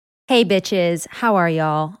Hey bitches, how are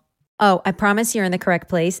y'all? Oh, I promise you're in the correct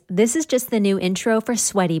place. This is just the new intro for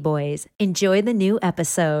Sweaty Boys. Enjoy the new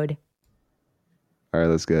episode. All right,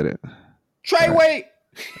 let's get it. Treyway.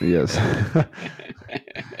 Yes.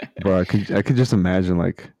 Bro, I could just imagine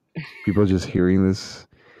like people just hearing this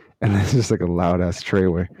and it's just like a loud ass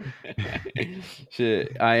Treyway.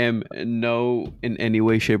 Shit, I am in any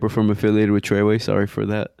way, shape, or form affiliated with Treyway. Sorry for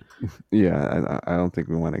that. Yeah, I don't think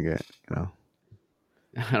we want to get,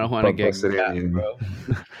 I don't want to get busted got, in. bro.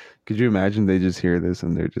 Could you imagine they just hear this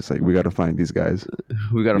and they're just like, we got to find these guys.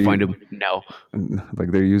 We got to find them now. And,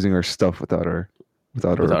 like they're using our stuff without our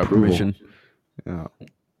approval. Permission. Yeah.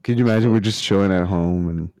 Could you imagine we're just chilling at home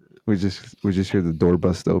and we just hear the door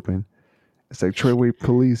bust open? It's like Treyway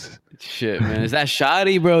police. Shit, man, is that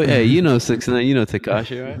shoddy, bro? Hey, 6ix9ine, you know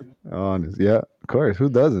Tekashi, right? Honest, yeah, of course. Who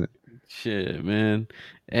doesn't? Shit, man.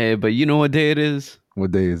 Hey, but you know what day it is?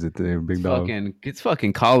 What day is it today, big dog? It's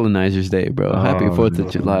fucking Colonizers Day, bro. Happy 4th of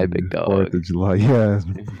July, big dog. 4th of July, yeah.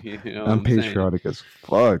 I'm patriotic as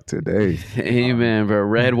fuck today. Hey, man, bro.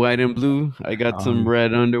 Red, white, and blue. I got some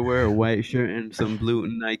red underwear, a white shirt, and some blue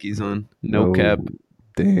Nikes on. No cap.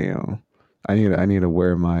 Damn. I need to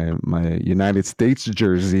wear my United States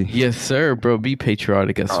jersey. Yes, sir, bro. Be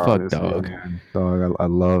patriotic as fuck, dog. Man. Dog, I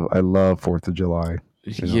love 4th of July.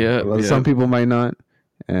 Yeah. Some people might not,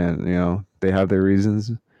 and they have their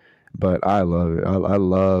reasons, but I love it. I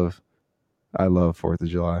love 4th of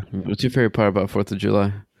July. What's your favorite part about 4th of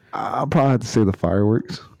July? I'll probably have to say the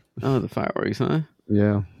fireworks. Oh, the fireworks, huh?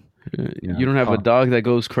 Yeah. You don't have a dog that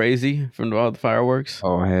goes crazy from all the fireworks?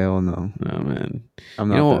 Oh, hell no. Oh, man. I'm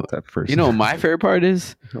not that type of person. You know what my favorite part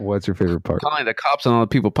is? What's your favorite part? Calling the cops on all the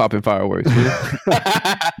people popping fireworks, man.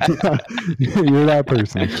 You're that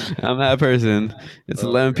person. I'm that person. It's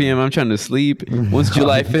 11 p.m. I'm trying to sleep. Once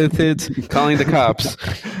July 5th hits, calling the cops.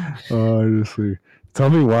 Honestly.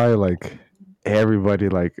 Tell me why, like, everybody,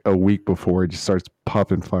 like, a week before just starts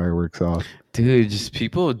popping fireworks off. Dude, just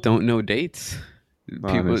people don't know dates.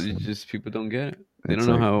 People don't get it. They don't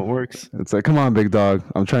know how it works. It's like, come on, big dog.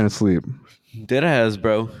 I'm trying to sleep. Dead ass,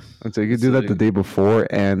 bro. It's like you do that the day before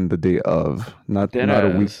and the day of, not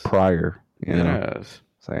a week prior. Dead ass.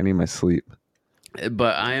 So I need my sleep.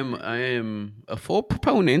 But I am a full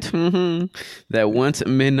proponent that once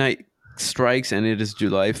midnight strikes and it is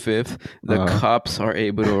July 5th, the cops are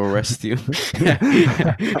able to arrest you.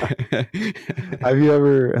 Have you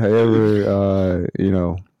ever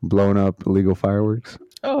blown up illegal fireworks?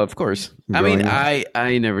 Oh, of course. I mean, I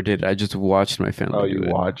never did. I just watched my family do it.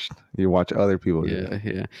 You watch other people do it.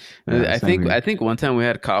 Yeah. I think one time we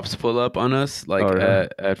had cops pull up on us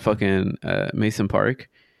at fucking Mason Park.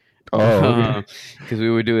 Oh, because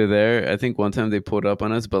we would do it there. I think one time they pulled up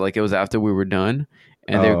on us, but like it was after we were done.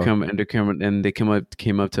 And they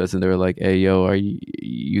came up to us and they were like, "Hey, yo, are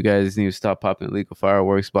you guys need to stop popping illegal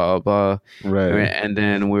fireworks, blah blah blah." Right. And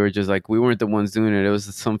then we were just like, we weren't the ones doing it. It was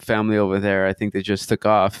some family over there. I think they just took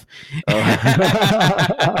off. And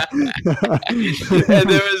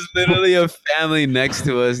there was literally a family next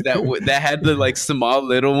to us that had the like small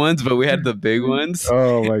little ones, but we had the big ones.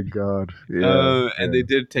 Oh my god! Yeah. And they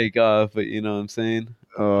did take off, but you know what I'm saying.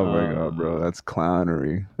 Oh my god, bro, that's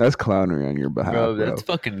clownery. That's clownery on your behalf, bro. That's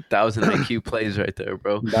fucking 1,000 IQ plays right there,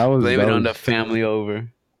 bro. Blame it on the family over.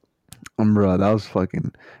 Bro, that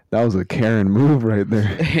was a Karen move right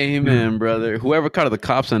there. Amen, brother. Whoever caught the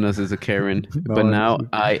cops on us is a Karen, but now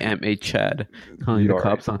I am a Chad. Calling the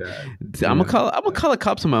cops on. I'm gonna call the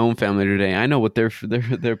cops on my own family today. I know what their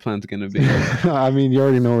plan's gonna be. I mean, you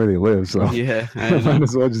already know where they live, so yeah, I might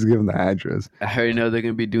as well just give them the address. I already know they're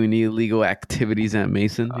gonna be doing illegal activities at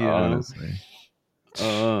Mason. Honestly,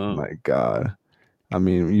 my God, I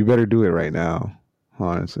mean, you better do it right now.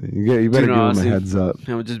 Honestly, you better give them a heads up.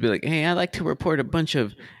 I would just be like, "Hey, I'd like to report a bunch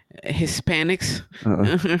of Hispanics."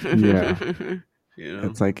 Yeah,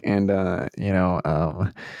 it's like, and they're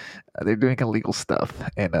doing illegal stuff,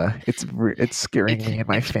 and it's scaring me and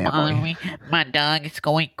my family. My dog is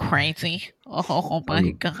going crazy. Oh my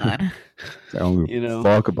god! I don't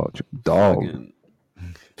fuck about your dog.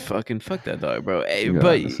 Fucking fuck that dog, bro. Hey,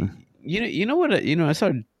 but you know what? I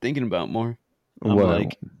started thinking about more.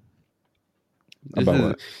 What?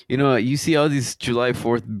 You see all these July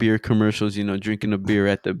 4th beer commercials, drinking a beer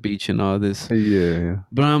at the beach and all this. Yeah.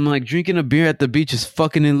 But I'm like, drinking a beer at the beach is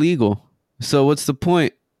fucking illegal. So what's the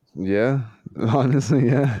point? Yeah. Honestly,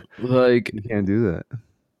 yeah. Like, you can't do that.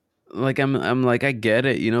 Like, I'm like, I get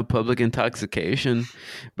it, public intoxication.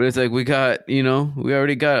 But it's like we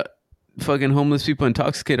already got fucking homeless people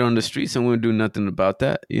intoxicated on the streets and we won't do nothing about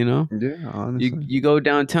that, Yeah, honestly. You go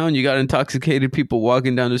downtown, you got intoxicated people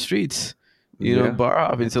walking down the streets. you know, Yeah. bar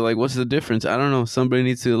hopping. So like, what's the difference? I don't know. Somebody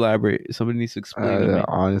needs to elaborate. Somebody needs to explain to me.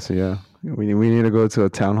 Honestly, yeah. We need to go to a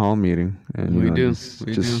town hall meeting and We do. just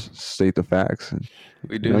We just state the facts. And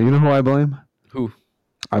We you do. know who I blame? Who?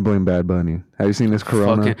 I blame Bad Bunny. Have you seen this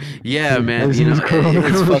Corona? Fucking yeah, Have man. you You seen know, this Corona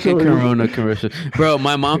his fucking commercial? Corona commercial, bro.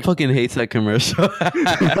 My mom fucking hates that commercial.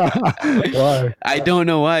 Why? I don't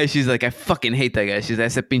know why. She's like, I fucking hate that guy. She's like,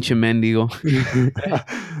 ese pinche mendigo.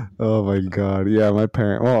 Oh my god. Yeah,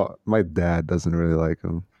 my dad doesn't really like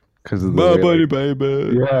him because of the way, like,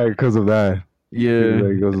 baby. yeah, because of that. Yeah.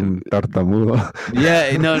 He goes in tartamudo.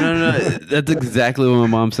 Yeah, no. That's exactly what my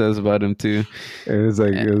mom says about him too. And it's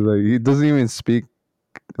like he doesn't even speak,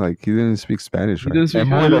 like, he didn't speak Spanish, right? doesn't speak And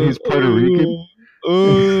more that he's Puerto Rican.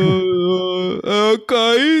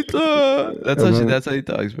 Caíta. That's how he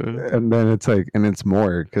talks, bro. And then it's like, and it's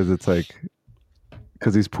more because it's like,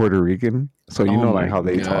 because he's Puerto Rican, so you Oh know my like how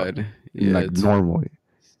they talk, God. Yeah, like it's, normally.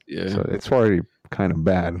 yeah. So it's already kind of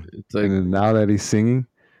bad. It's like And then now that he's singing,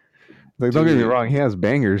 like, don't get me Dude. wrong, he has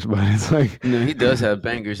bangers, but it's like, no, he does have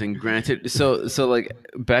bangers, and granted, so like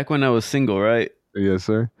back when I was single, right? yes,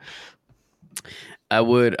 sir. I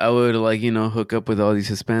would like, you know, hook up with all these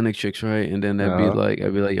Hispanic chicks, right? And then I'd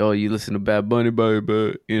be like, oh, you listen to Bad Bunny,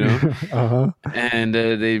 baby, you know? Uh-huh. And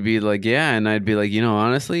they'd be like, yeah, and I'd be like, you know,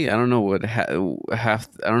 honestly, I don't know what I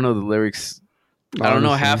don't know the lyrics. I don't know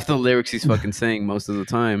Honestly. half the lyrics he's fucking saying most of the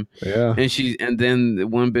time. Yeah. And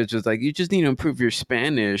then one bitch was like, you just need to improve your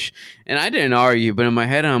Spanish. And I didn't argue, but in my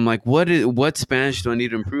head I'm like, what Spanish do I need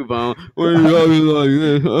to improve on? You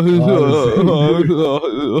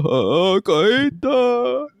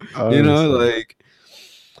know, like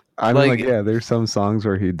I mean, like, like- yeah, there's some songs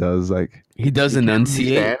where he does, like, he does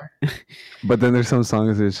enunciate. but then there's some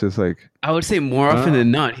songs it's just like, I would say more often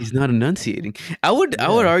than not, he's not enunciating. I would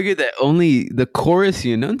argue that only the chorus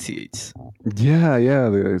he enunciates. yeah,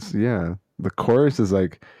 the chorus is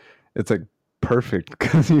like, it's like perfect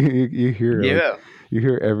because you hear you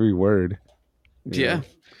hear every word. you Yeah. know?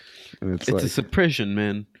 And it's It's like, a suppression,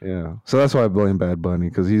 man. yeah. So that's why I blame Bad Bunny,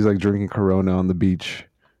 because he's like drinking Corona on the beach,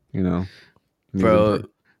 you know. And he's Bro. like-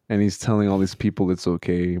 and he's telling all these people it's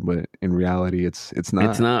okay, but in reality, it's not.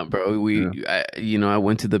 It's not, bro. I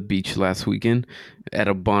went to the beach last weekend at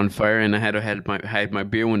a bonfire, and I had my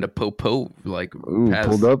beer when the po like passed.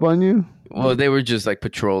 Pulled up on you. Well, they were just like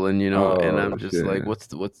patrolling, you know, and Oh, I'm just shit. like, what's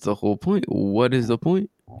the whole point? What is the point?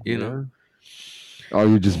 You know. Oh,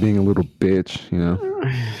 you're just being a little bitch, you know.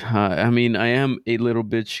 I mean, I am a little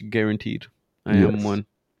bitch, guaranteed. I am Yes. one.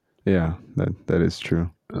 Yeah, that is true.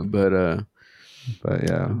 But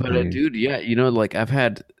yeah, But I mean, dude, yeah, you know, like I've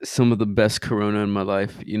had some of the best Corona in my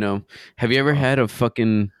life. You know, have you ever had a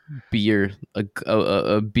fucking beer,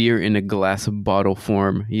 a beer in a glass bottle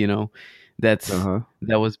form? You know, that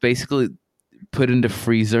was basically put in the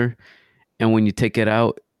freezer, and when you take it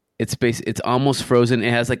out, it's almost frozen.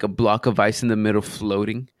 It has like a block of ice in the middle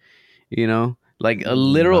floating. You know, like a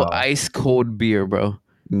literal ice cold beer, bro.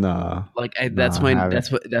 nah. Like Nah, I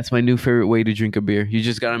haven't. that's my new favorite way to drink a beer. You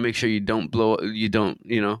just gotta make sure you don't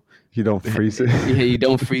you know, You don't freeze it. yeah, you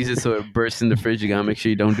don't freeze it so it bursts in the fridge. You gotta make sure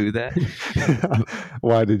you don't do that.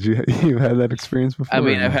 Why did you had that experience before? I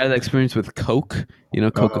mean, or I've no? had that experience with Coke, you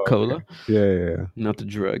know, Coca-Cola, Yeah. not the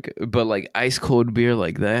drug, but like ice cold beer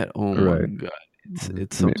like that. Oh my Right. god,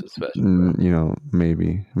 it's something special. Bro. You know,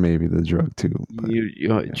 maybe the drug too.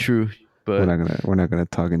 But True, we're but not gonna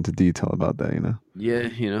talk into detail about that. You know, yeah,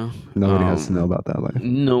 you know, nobody has to know about that life.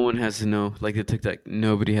 No one has to know. Like the TikTok,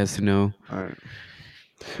 nobody has to know. All right.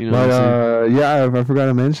 You know what I'm But saying? yeah, I forgot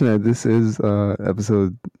to mention that this is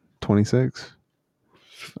episode 26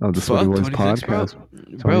 of the Sweaty Fuck, Boys 26, bro.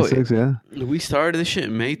 podcast. Bro, 26, yeah. we started this shit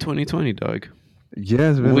in May 2020, dog.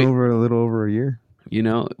 Yeah, it's been Wait. a little over a year. You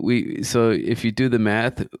know, so if you do the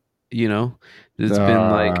math, you know,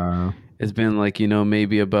 it's been like, you know,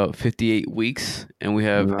 maybe about 58 weeks, and we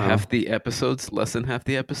have half the episodes, less than half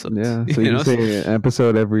the episodes. Yeah, so you know, can say an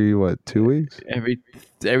episode every 2 weeks? every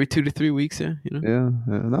 2 to 3 weeks, yeah, you know.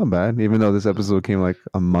 Yeah, not bad. Even though this episode came like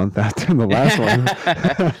a month after the last one,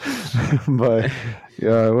 but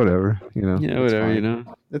yeah, whatever. You know. Yeah, it's whatever, fine. you know.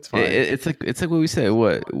 It's fine. It's like what we said.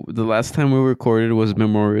 What the last time we recorded was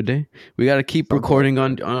Memorial Day. We got to keep Something recording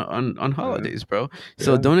on holidays, bro.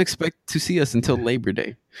 So Yeah. don't expect to see us until Labor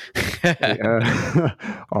Day. Yeah.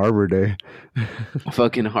 Arbor Day.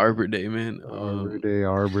 Fucking Harbor Day, man. Arbor Day.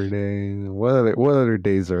 What other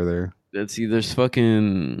days are there? Let's see. There's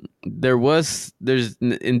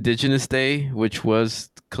Indigenous Day, which was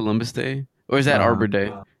Columbus Day, or is that Arbor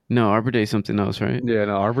Day? No, Arbor Day is something else, right? Yeah,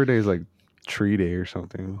 no, Arbor Day is like Tree Day or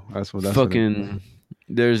something. That's what. Fucking.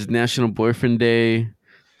 There's National Boyfriend Day.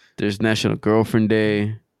 There's National Girlfriend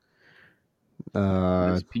Day. Uh,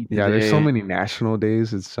 There's Pizza yeah, there's so Day. many national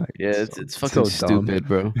days. It's like Yeah, it's fucking so dumb. stupid,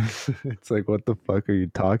 bro. It's like, what the fuck are you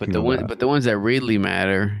talking about? But the ones that really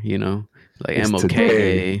matter, you know, like It's MLK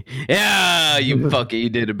today. Day. Yeah, you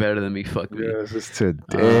did it better than me. Fuck me. Yes, it's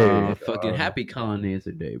today. Fucking happy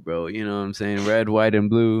colonizer day, bro. You know what I'm saying? Red, white, and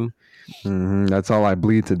blue. That's all I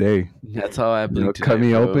bleed today. That's how I bleed today, Cut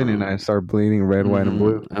me bro. open and I start bleeding red, white, and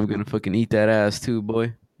blue. I'm gonna fucking eat that ass too,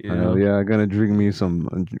 boy. You know? Hell yeah, I'm gonna drink me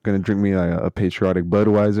a patriotic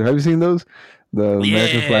Budweiser. Have you seen those? The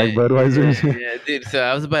American flag Budweisers. Yeah, dude. So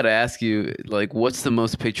I was about to ask you, like, what's the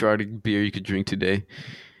most patriotic beer you could drink today?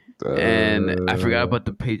 And I forgot about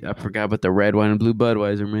the red, white, and blue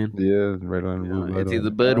Budweiser, man. Yeah, red, white, and You know, blue. it's either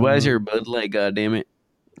Budweiser or Bud Light. God damn it.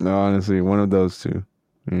 No, honestly, one of those two.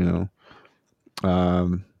 You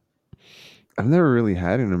know, I've never really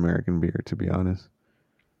had an American beer, to be honest.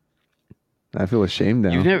 I feel ashamed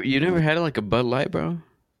now. You never had like a Bud Light, bro?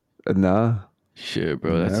 Nah. Shit,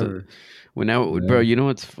 bro. That's Never. bro. You know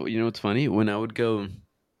what's funny? When I would go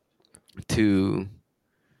to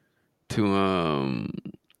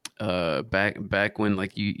back when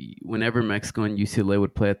like whenever Mexico and UCLA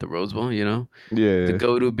would play at the Rose Bowl, you know, Yeah. the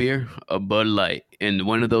go-to beer, a Bud Light, and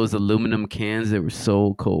one of those aluminum cans that were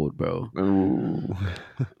so cold, bro. Ooh.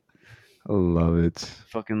 I love it.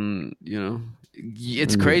 Fucking, you know,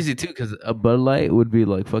 it's crazy too because a Bud Light would be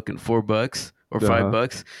like fucking $4 or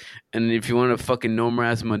 $5, and if you want a fucking normal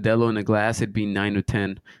ass Modelo in a glass, it'd be 9 or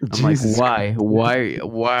 10. I'm Jesus like,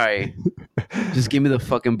 why? Just give me the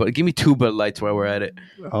fucking give me 2 Bud Lights while we're at it.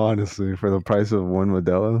 Honestly, for the price of one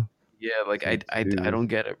Modelo. Yeah, like I don't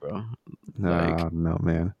get it, bro. Nah, no,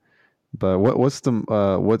 man. But what's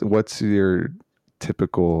your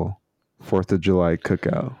typical 4th of July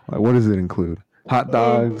cookout? Like, what does it include? Hot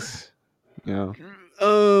dogs, you know,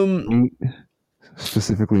 meat,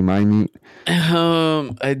 specifically my meat.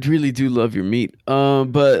 I really do love your meat.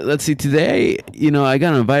 But let's see. Today, you know, I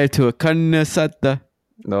got invited to a carne asada.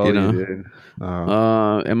 No, you know? did.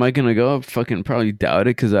 Am I gonna go? Fucking probably doubt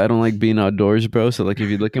it because I don't like being outdoors, bro. So like, if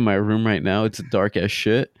you look in my room right now, it's dark as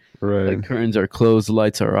shit. Right. Like curtains are closed,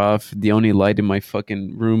 lights are off. The only light in my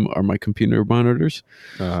fucking room are my computer monitors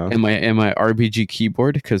and my RBG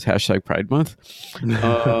keyboard because #Pride Month.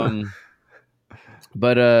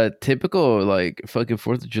 But typical like fucking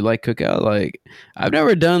 4th of July cookout, like I've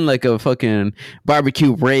never done like a fucking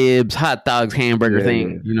barbecue ribs, hot dogs, hamburger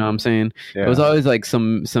thing. You know what I'm saying? Yeah. It was always like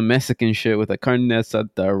some Mexican shit with a carne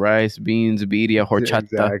asada, rice, beans, birria, horchata.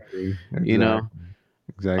 Exactly. You know?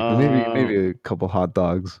 Exactly. Maybe a couple hot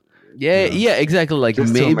dogs. Yeah, exactly. Like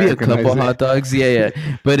Just to maybe a couple Americanize it. hot dogs. Yeah.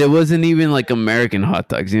 But it wasn't even like American hot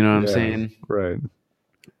dogs. You know what I'm saying? Right.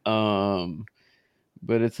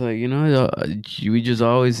 But it's like, you know, we just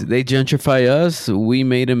always, they gentrify us. We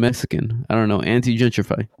made a Mexican. I don't know,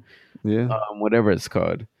 anti-gentrify. Yeah. Whatever it's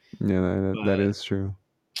called. Yeah, that is true.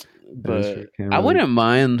 But I wouldn't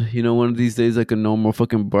mind, you know, one of these days, like a normal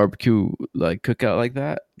fucking barbecue, like cookout like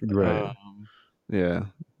that. Right. Yeah.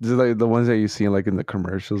 This is like the ones that you see like in the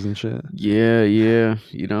commercials and shit. Yeah, you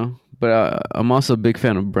know. But I'm also a big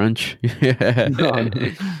fan of brunch.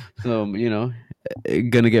 So, you know,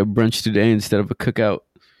 gonna get brunch today instead of a cookout.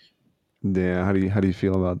 Yeah, how do you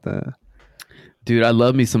feel about that? Dude, I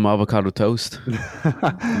love me some avocado toast.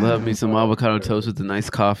 Love me some avocado toast with a nice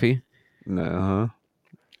coffee. Is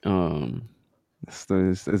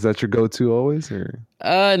that your go-to always, or?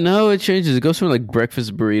 No, it changes. It goes from like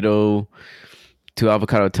breakfast burrito to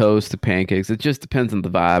avocado toast to pancakes. It just depends on the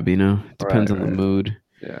vibe, you know. It depends on the mood.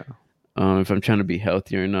 Yeah. If I'm trying to be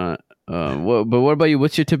healthy or not. But what about you?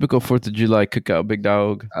 What's your typical 4th of July cookout, big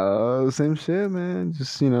dog? Same shit, man.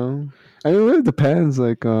 Just, you know, I mean, it really depends.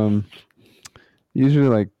 Like, usually,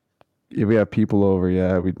 like, if we have people over,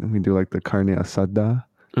 yeah, we do like the carne asada.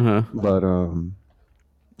 But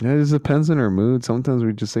yeah, it just depends on our mood. Sometimes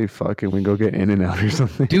we just say fuck it, we go get In-N-Out or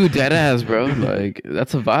something. Dude, that ass, bro. Like,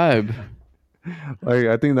 that's a vibe. Like,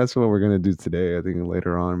 I think that's what we're gonna do today. I think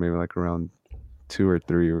later on, maybe like around 2 or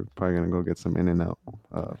 3, we're probably gonna go get some In-N-Out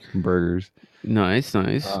burgers. Nice.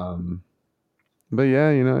 But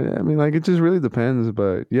yeah, you know, I mean, like, it just really depends.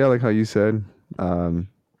 But yeah, like how you said, I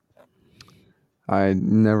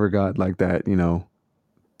never got like that, you know,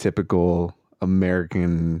 typical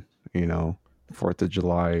American, you know, 4th of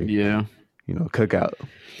July, Yeah. you know, cookout,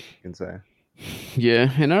 you can say. Yeah,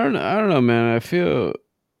 and I don't know, man. I feel,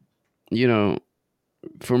 you know,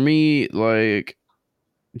 for me, like,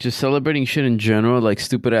 just celebrating shit in general, like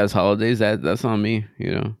stupid ass holidays, that's on me,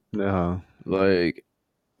 you know. No. Like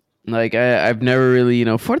I've never really, you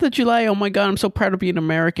know, 4th of July. Oh my god, I'm so proud of being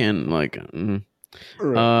American. Like,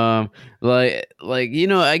 Right. Like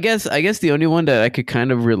I guess the only one that I could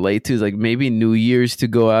kind of relate to is like maybe New Year's to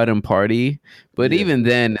go out and party, but Yeah. even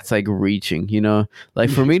then it's like reaching, like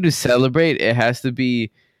for me to celebrate it has to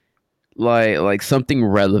be like something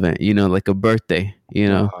relevant, like a birthday,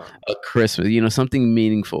 a Christmas, something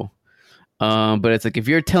meaningful. But it's like if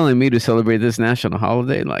you're telling me to celebrate this national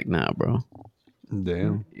holiday, like nah, bro.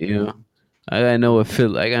 Damn. I got no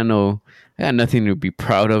feel. I got nothing to be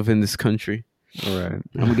proud of in this country. All right.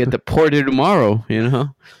 I'm gonna get deported tomorrow. So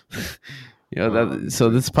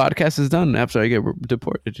this podcast is done after I get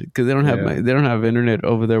deported because they don't have internet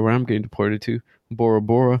over there where I'm getting deported to Bora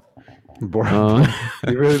Bora. Bora Bora.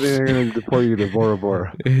 You really think they're gonna deport you to Bora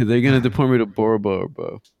Bora? They're gonna deport me to Bora Bora,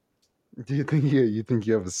 bro. Do you think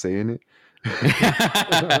you have a say in it?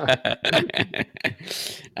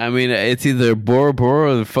 I mean, it's either Bora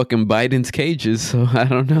Bora or fucking Biden's cages, so I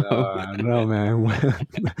don't know. No, man.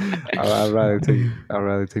 I'd rather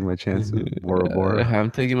take my chances. Bora Bora. I'm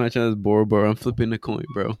taking my chances. Bora Bora. I'm flipping the coin,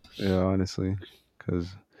 bro. Yeah, honestly,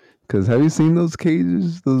 because have you seen those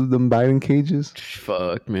cages? Them Biden cages?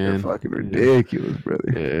 Fuck, man. They're fucking ridiculous,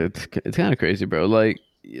 brother. Yeah, it's kind of crazy, bro. Like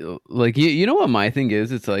you know what my thing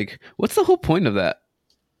is? It's like, what's the whole point of that?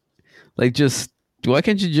 Like, just why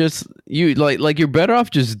can't you just like you're better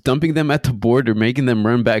off just dumping them at the border, making them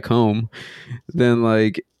run back home,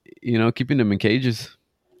 than keeping them in cages.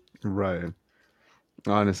 Right.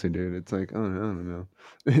 Honestly, dude, it's like I don't know,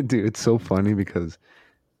 dude. It's so funny because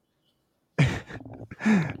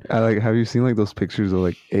have you seen like those pictures of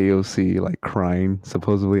like AOC like crying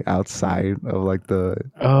supposedly outside of like the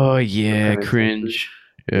oh yeah cringe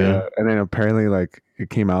yeah, and then apparently like it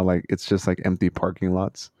came out like it's just like empty parking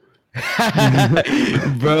lots.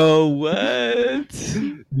 Bro, what?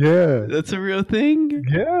 Yeah, that's a real thing.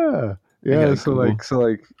 Yeah.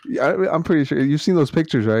 I'm pretty sure you've seen those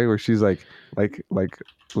pictures, right? Where she's like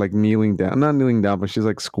kneeling down, not kneeling down, but she's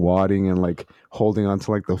like squatting and like holding onto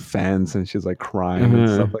like the fence, and she's like crying and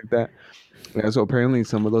stuff like that. Yeah. So apparently,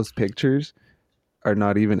 some of those pictures are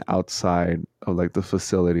not even outside of like the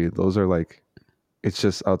facility. Those are like, it's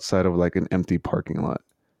just outside of like an empty parking lot.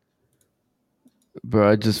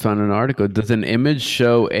 Bro, I just found an article. Does an image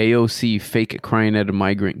show AOC fake crying at a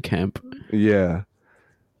migrant camp? Yeah.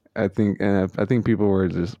 I think some people were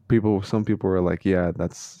like, yeah,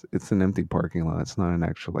 it's an empty parking lot. It's not an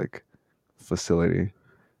actual like facility.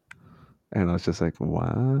 And I was just like,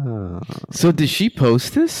 wow. So did she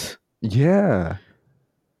post this? Yeah.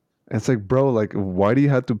 It's like, bro, like, why do you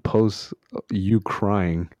have to post you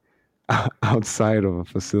crying outside of a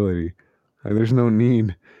facility? Like, there's no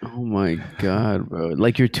need. Oh my god, bro!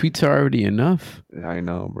 Like your tweets are already enough. I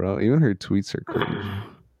know, bro. Even her tweets are cringe.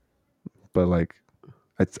 But like,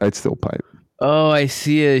 I'd still pipe. Oh, I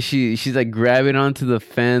see it. She's like grabbing onto the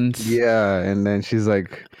fence. Yeah, and then she has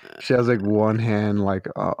like one hand like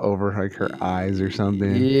over like her eyes or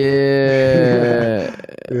something. Yeah.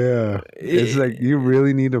 Yeah. It's like, you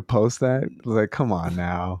really need to post that? Like, come on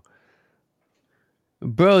now.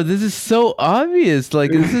 Bro, this is so obvious.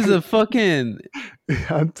 Like, this is a fucking...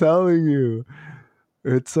 I'm telling you.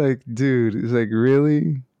 It's like, dude, it's like,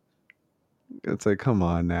 really? It's like, come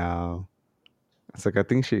on now. It's like, I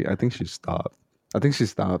think she stopped. But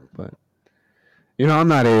I'm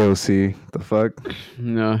not AOC. The fuck?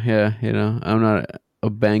 No, yeah, I'm not a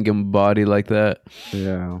banging body like that.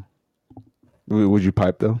 Yeah. Would you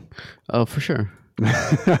pipe though? Oh, for sure. I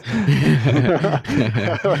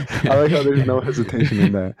like how there's no hesitation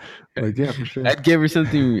in that. Like, yeah, for sure. I'd give her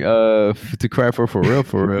something to cry for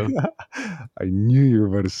real. I knew you were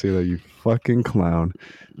about to say that, you fucking clown.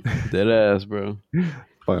 Dead ass, bro.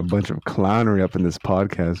 A bunch of clownery up in this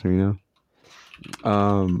podcast,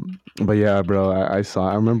 But yeah, bro, I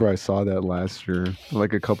remember I saw that last year,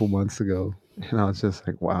 like a couple months ago, and I was just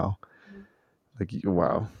like, wow. Like,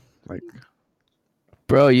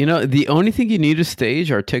 bro, the only thing you need to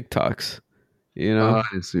stage are TikToks.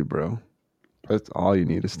 Honestly, bro, that's all you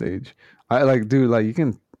need to stage. I like, dude, like, you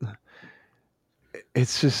can.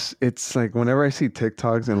 It's like whenever I see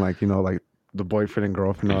TikToks and like like the boyfriend and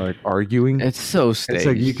girlfriend are like arguing, it's so staged. It's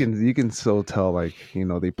like you can still tell like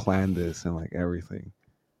they planned this and like everything.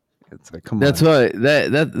 It's like, come on. That's why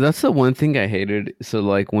that's the one thing I hated. So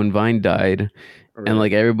like when Vine died, right, and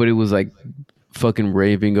like everybody was like fucking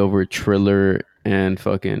raving over Triller and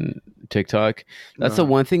fucking TikTok. That's the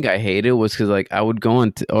one thing I hated, was because like I would go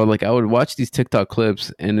on I would watch these TikTok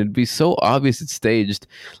clips and it'd be so obvious it's staged.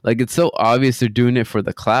 Like, it's so obvious they're doing it for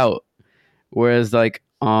the clout. Whereas like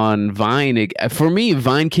on Vine, for me,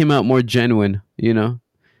 Vine came out more genuine,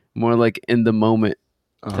 more like in the moment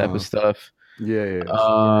type of stuff. Yeah.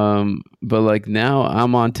 But like now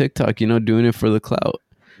I'm on TikTok, doing it for the clout.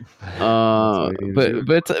 But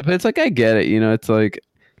it's like I get it, it's like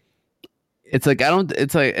I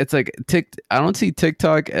don't see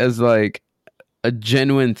TikTok as like a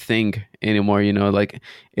genuine thing anymore, like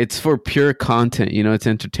it's for pure content, it's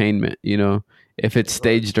entertainment, if it's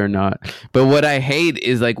staged or not. But what I hate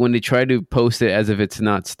is like when they try to post it as if it's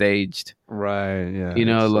not staged. Right. Yeah.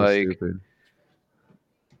 It's so like stupid.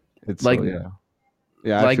 It's like so, yeah.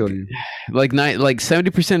 Yeah, I like feel you. like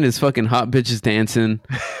 70% is fucking hot bitches dancing,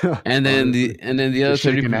 and then the other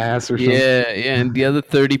 30% ass or something. yeah, and the other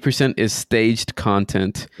 30% is staged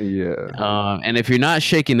content. Yeah. And if you're not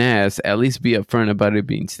shaking ass, at least be upfront about it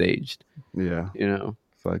being staged. Yeah.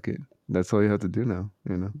 Fuck it. That's all you have to do now.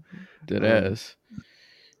 Dead ass.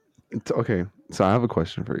 Okay, so I have a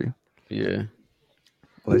question for you. Yeah.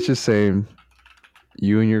 Let's just say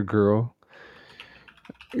you and your girl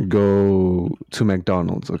go to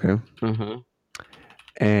McDonald's, okay?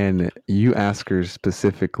 And you ask her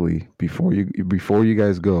specifically before you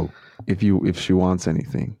guys go if she wants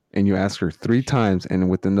anything, and you ask her 3 times, and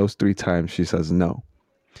within those 3 times she says no.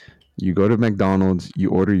 You go to McDonald's,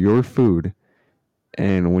 you order your food,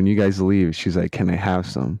 and when you guys leave, she's like, "Can I have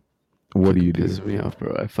some?" What do you do? Pisses me off,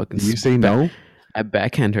 bro. I fucking. Do you say no? I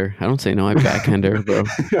backhand her. I don't say no. I backhand her, bro. You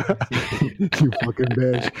fucking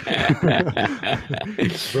bitch,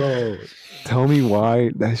 bro. Tell me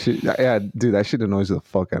why that shit. Yeah, dude, that shit annoys the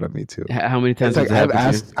fuck out of me too. How many times? It's like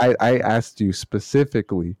I asked you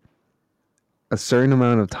specifically a certain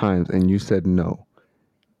amount of times, and you said no.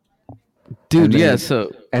 Dude, then, yeah.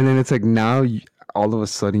 So and then it's like now all of a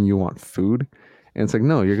sudden you want food, and it's like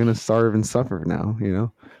no, you're gonna starve and suffer now.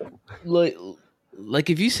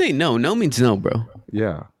 Like if you say no, no means no, bro.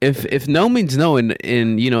 Yeah. If no means no in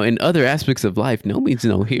in other aspects of life, no means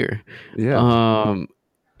no here. Yeah.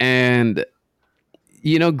 And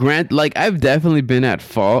grant, like I've definitely been at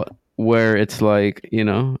fault where it's like,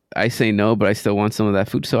 I say no, but I still want some of that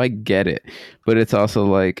food, so I get it. But it's also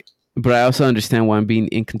like, but I also understand why I'm being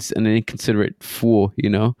an inconsiderate fool,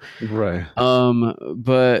 Right.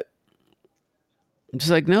 But I'm just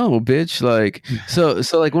like, no, bitch. Like, so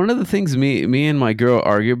like one of the things me and my girl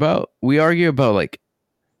argue about like,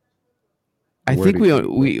 I think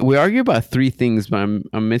we argue about 3 things, but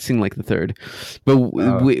I'm missing like the third. But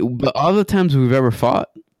but all the times we've ever fought.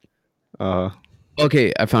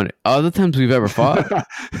 Okay, I found it. All the times we've ever fought,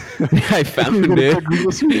 I found it.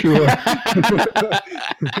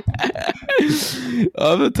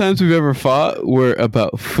 All the times we've ever fought were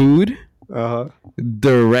about food,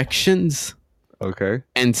 directions. Okay.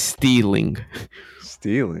 And stealing.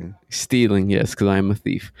 Stealing, yes, because I'm a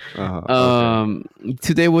thief. Okay.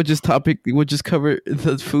 Today we'll just cover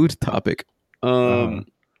the food topic.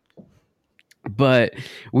 But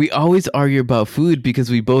we always argue about food because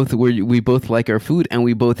we both like our food, and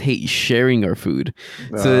we both hate sharing our food.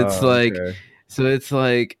 So it's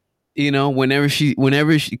like whenever she,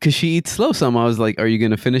 because she eats slow some, I was like, are you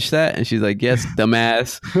gonna finish that? And she's like, yes,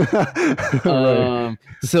 dumbass.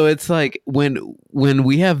 So it's like when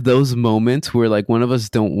we have those moments where like one of us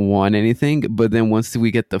don't want anything, but then once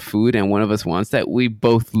we get the food and one of us wants that, we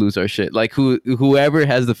both lose our shit. Like whoever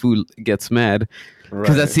has the food gets mad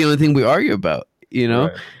because that's the only thing we argue about,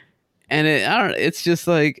 and it's just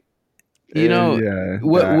like,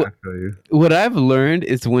 what I've learned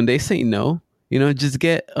is when they say no, just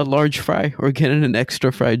get a large fry or get an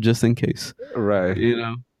extra fry just in case. Right.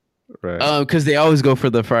 Right. Because they always go for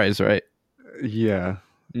the fries, right? Yeah.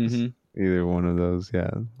 Either one of those, yeah.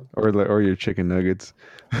 Or your chicken nuggets.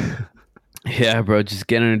 Yeah, bro. Just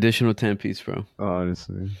get an additional 10-piece, bro.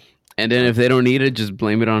 Honestly. And then if they don't eat it, just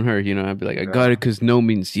blame it on her. I'd be like, I got it because no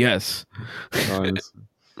means yes. Honestly.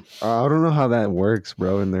 I don't know how that works,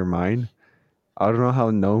 bro, in their mind. I don't know how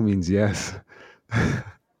no means yes.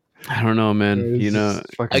 I don't know, man.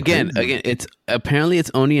 Again, it's apparently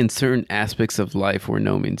it's only in certain aspects of life where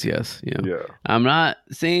no means yes. Yeah. I'm not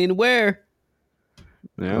saying where.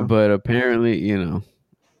 Yeah. But apparently,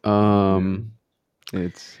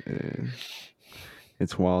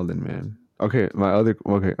 it's wild, man. Okay,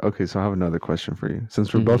 so I have another question for you.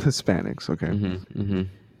 Since we're both Hispanics, okay.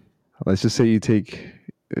 Let's just say you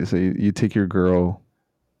take your girl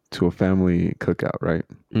to a family cookout, right?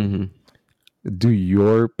 Do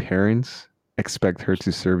your parents expect her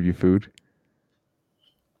to serve you food?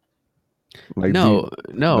 Like no.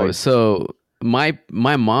 So my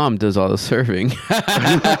mom does all the serving.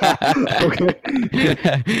 Okay.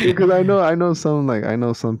 Because I know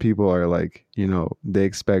some people are like, they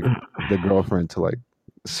expect the girlfriend to like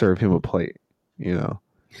serve him a plate,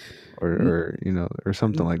 or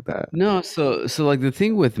something like that. No, so like the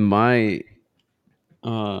thing with my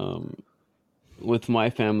with my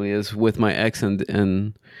family is with my ex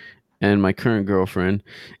and my current girlfriend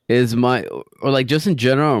is my or like just in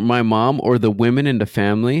general my mom or the women in the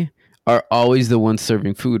family are always the ones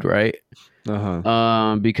serving food, right?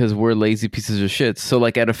 Because we're lazy pieces of shit. So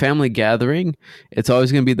like at a family gathering, it's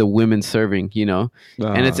always gonna be the women serving, you know,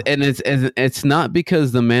 and it's not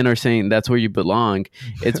because the men are saying that's where you belong.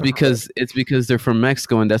 It's because they're from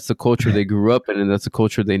Mexico and that's the culture they grew up in and that's the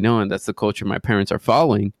culture they know and that's the culture my parents are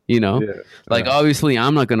following. You know, like obviously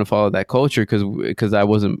I'm not gonna follow that culture because I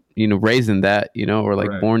wasn't raised in that, or like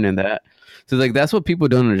born in that. So like that's what people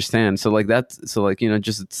don't understand. So like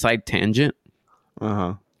just a side tangent.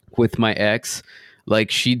 With my ex,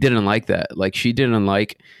 like she didn't like that. Like she didn't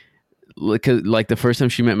like the first time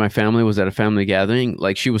she met my family was at a family gathering.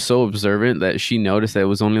 Like she was so observant that she noticed that it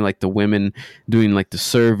was only like the women doing like the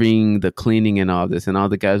serving, the cleaning, and all this, and all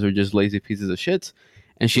the guys were just lazy pieces of shits.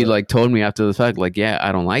 And she like told me after the fact, like, yeah,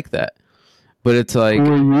 I don't like that. But it's like,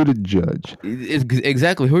 who are you to judge?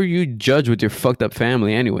 Exactly, who are you to judge with your fucked up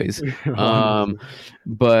family, anyways?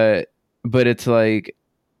 But it's like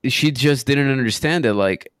she just didn't understand it.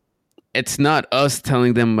 Like, it's not us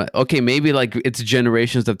telling them, okay, maybe like it's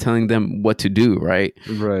generations of telling them what to do, right?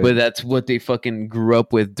 But that's what they fucking grew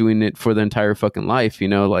up with, doing it for their entire fucking life,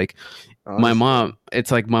 like honestly. My mom,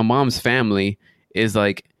 it's like my mom's family is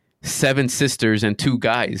like 7 sisters and 2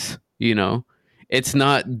 guys, it's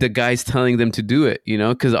not the guys telling them to do it,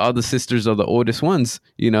 because all the sisters are the oldest ones,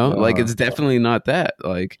 like it's definitely not that.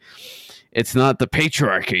 Like, it's not the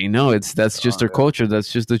patriarchy, that's just their culture.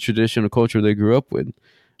 That's just the traditional culture they grew up with.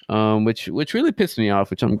 Which really pissed me off,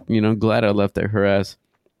 which I'm glad I left at her ass.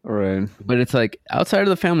 Right. But it's like outside of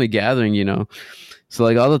the family gathering, so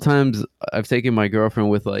like all the times I've taken my girlfriend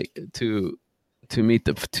with like to meet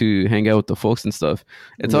to hang out with the folks and stuff.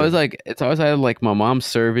 It's always either like my mom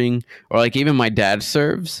serving or like even my dad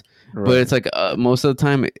serves. Right. But it's like most of the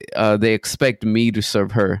time they expect me to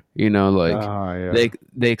serve her. Like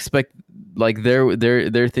they expect like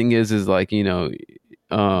their thing is like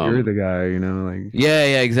you're the guy, like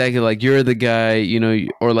yeah, exactly. Like you're the guy,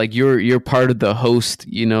 or like you're part of the host,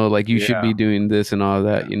 like you should be doing this and all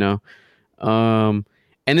that,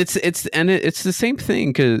 and it's the same thing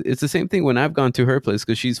because it's the same thing when I've gone to her place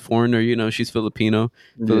because she's foreigner, she's Filipino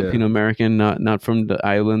American, not from the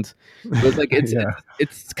islands, but it's like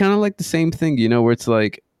it's kind of like the same thing, where it's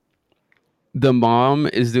like the mom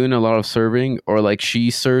is doing a lot of serving or like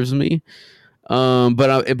she serves me.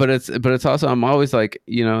 But it's also I'm always like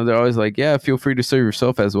they're always like feel free to serve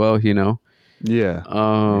yourself as well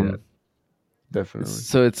definitely.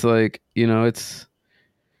 So it's like it's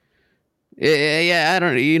I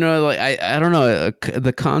don't like I don't know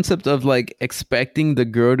the concept of like expecting the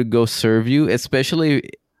girl to go serve you, especially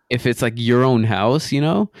if it's like your own house,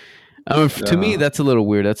 to me that's a little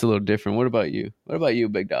weird. That's a little different. What about you,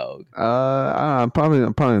 big dog? I'm probably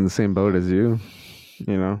in the same boat as you.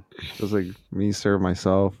 Just like me serve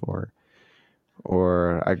myself or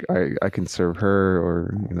I can serve her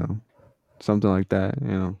or something like that.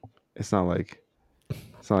 It's not like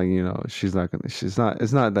it's not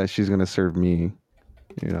that she's gonna serve me.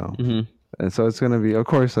 And so it's gonna be, of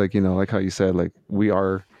course, like like how you said, like we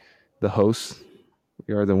are the hosts,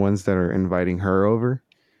 we are the ones that are inviting her over.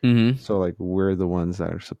 So like we're the ones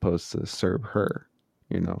that are supposed to serve her,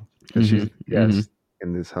 because she's guest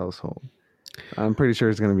in this household. I'm pretty sure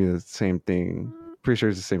it's going to be the same thing. Pretty sure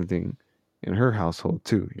it's the same thing in her household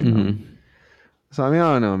too, So I mean,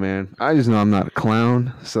 I don't know, man. I just know I'm not a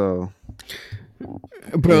clown, so.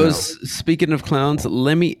 Bros, speaking of clowns,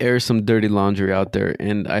 let me air some dirty laundry out there,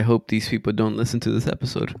 and I hope these people don't listen to this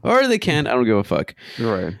episode, or they can. I don't give a fuck.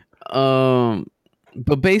 Right.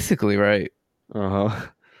 But basically, right.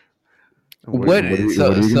 What are you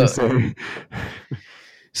gonna say?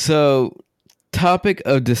 So. Topic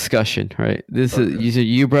of discussion, right? This is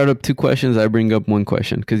you brought up 2 questions. I bring up 1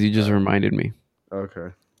 question because you just reminded me.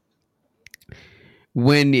 Okay.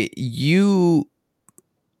 When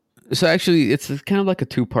so actually, it's kind of like a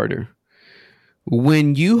 2-parter.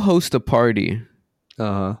 When you host a party,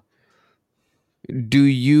 do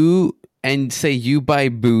you and say you buy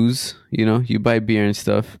booze, you buy beer and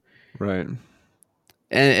stuff, right?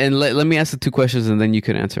 And let me ask the 2 questions and then you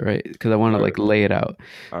can answer, right? Because I want to like lay it out.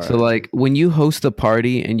 So like when you host a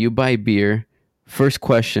party and you buy beer, first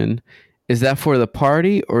question, is that for the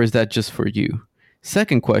party or is that just for you?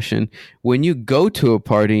 Second question, when you go to a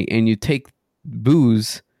party and you take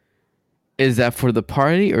booze, is that for the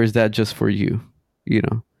party or is that just for you?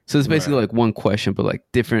 So it's basically like 1 question, but like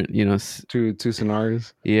different, two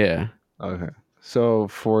scenarios. Yeah. Okay. So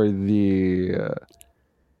for the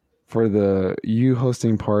you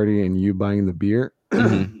hosting party and you buying the beer,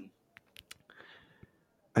 Mm-hmm.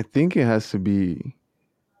 I think it has to be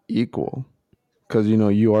equal because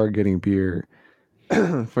you are getting beer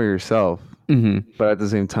for yourself, Mm-hmm. but at the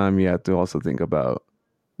same time you have to also think about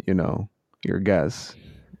you know your guests.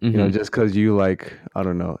 Mm-hmm. Just because you like, I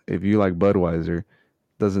don't know, if you like Budweiser,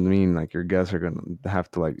 doesn't mean like your guests are gonna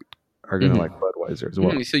like Budweiser as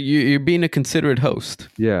well. So you're being a considerate host.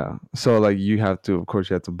 Yeah. So like of course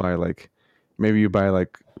you have to buy like, maybe you buy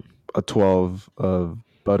like a 12 of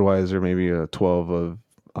Budweiser, maybe a 12 of,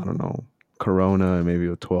 I don't know, Corona, and maybe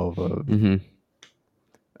a 12 of, Mm-hmm.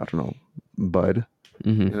 I don't know, Bud.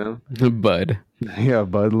 Mm-hmm. Bud. Yeah,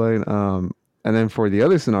 Bud Light. And then for the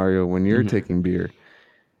other scenario, when you're Mm-hmm. taking beer,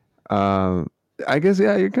 I guess,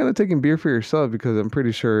 yeah, you're kind of taking beer for yourself because I'm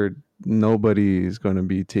pretty sure nobody is going to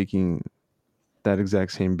be taking that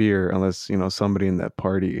exact same beer unless, somebody in that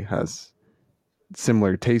party has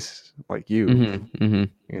similar tastes like you, Mm-hmm.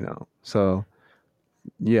 Mm-hmm. So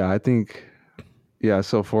yeah, I think, yeah.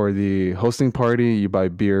 So for the hosting party, you buy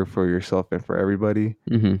beer for yourself and for everybody.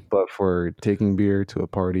 Mm-hmm. But for taking beer to a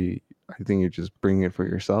party, I think you're just bringing it for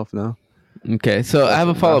yourself now. Okay, so I have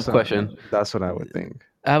a follow-up question. That's what I would think.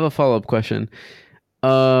 I have a follow-up question.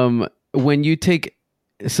 When you take,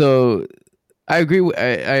 so I agree.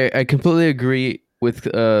 I completely agree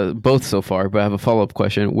with both so far, but I have a follow-up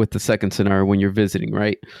question with the second scenario when you're visiting,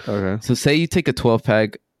 right? Okay. So say you take a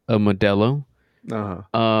 12-pack of Modelo.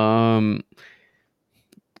 Uh-huh.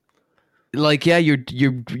 Like, yeah,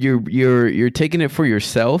 you're taking it for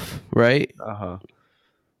yourself, right? Uh-huh.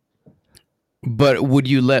 But would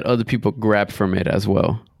you let other people grab from it as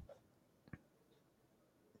well?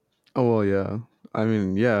 Oh well, yeah. I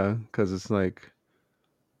mean, yeah, because it's like,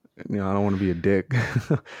 I don't want to be a dick.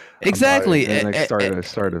 Exactly. And like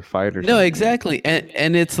start a fight or something. No, exactly.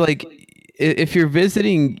 And it's like, if you're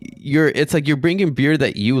visiting, it's like you're bringing beer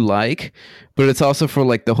that you like, but it's also for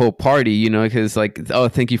like the whole party, because like, oh,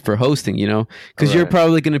 thank you for hosting, because you're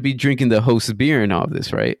probably going to be drinking the host's beer and all of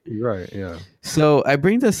this, right? Right. Yeah. So I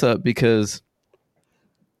bring this up because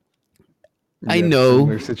I know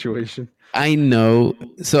their situation. I know.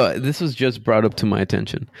 So this was just brought up to my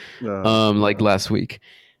attention, like last week.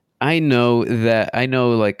 I know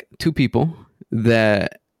like two people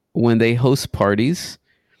that when they host parties,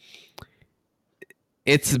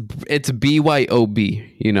 it's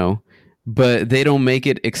BYOB, but they don't make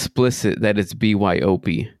it explicit that it's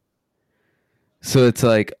BYOB. So it's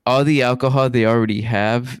like all the alcohol they already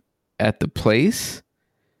have at the place,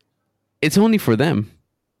 it's only for them.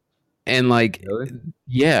 And like, really?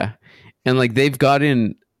 Yeah. And like they've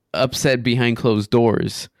gotten upset behind closed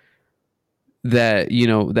doors that,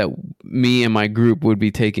 that me and my group would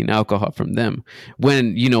be taking alcohol from them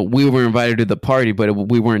when, we were invited to the party, but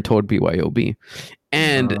we weren't told BYOB.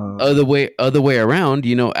 And other way around,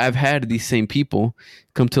 I've had these same people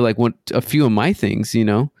come to like a few of my things,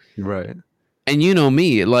 Right. And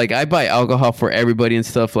me, like I buy alcohol for everybody and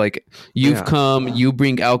stuff. Like you've come, you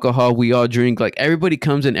bring alcohol, we all drink. Like everybody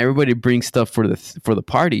comes and everybody brings stuff for the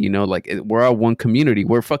party. Like we're all one community.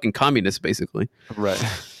 We're fucking communists, basically. Right.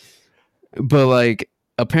 But like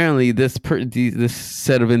apparently, this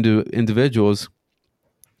set of individuals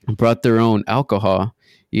brought their own alcohol.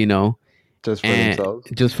 Just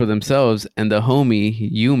for themselves. And the homie,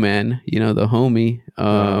 the homie,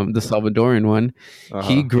 the Salvadoran one,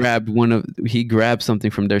 he grabbed something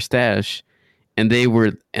from their stash, and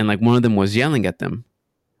like one of them was yelling at them,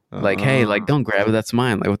 like, hey, like don't grab it, that's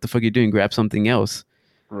mine. Like, what the fuck are you doing? Grab something else.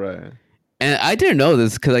 Right. And I didn't know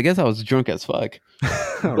this because I guess I was drunk as fuck.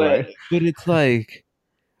 Right. But it's like,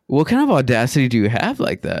 what kind of audacity do you have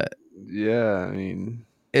like that? Yeah, I mean,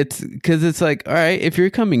 it's because it's like, all right, if you're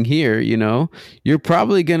coming here, you're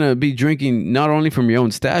probably gonna be drinking not only from your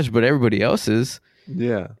own stash but everybody else's.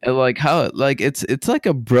 Yeah. And like how, like it's like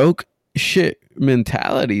a broke shit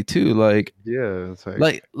mentality too. Like, yeah, it's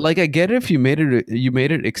like I get it if you made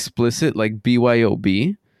it explicit, like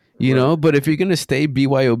BYOB, but if you're gonna stay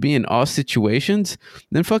BYOB in all situations,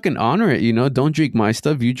 then fucking honor it. Don't drink my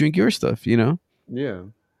stuff, you drink your stuff. Yeah.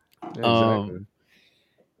 Exactly.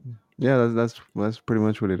 Yeah, that's pretty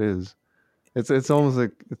much what it is. It's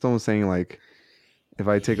almost saying like, if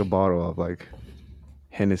I take a bottle of like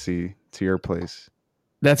Hennessy to your place,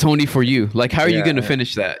 that's only for you. Like, how are you gonna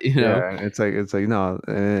finish that? Yeah, it's like no,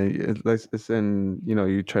 and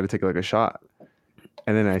you try to take like a shot,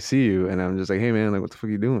 and then I see you, and I'm just like, hey man, like what the fuck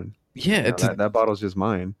are you doing? Yeah, that bottle's just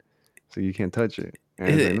mine, so you can't touch it.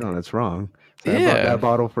 And like, no, that's wrong. So I bought that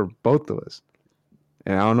bottle for both of us.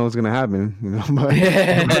 And I don't know what's gonna happen, but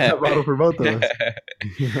that bottle for both of us.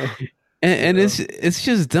 And it's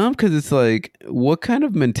just dumb because it's like, what kind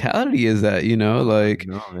of mentality is that? Like,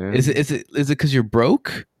 No, man. is it because you're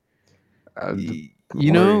broke? You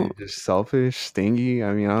or know, you're just selfish, stingy.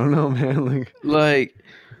 I mean, I don't know, man.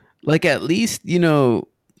 like at least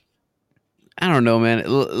I don't know, man.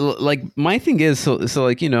 Like my thing is so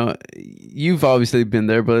like you've obviously been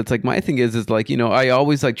there, but it's like my thing is like I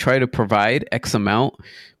always like try to provide X amount,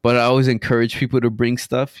 but I always encourage people to bring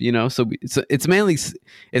stuff, So it's mainly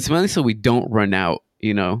so we don't run out,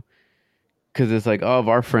 because it's like all of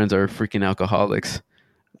our friends are freaking alcoholics.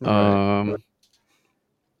 Right.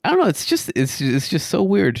 I don't know. It's just so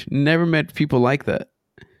weird. Never met people like that.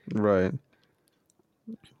 Right.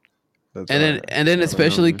 And then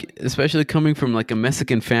especially coming from like a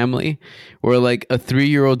Mexican family where like a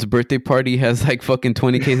 3-year-old's birthday party has like fucking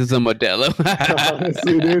 20 cases of Modelo.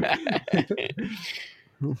 Honestly, dude.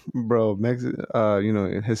 Bro,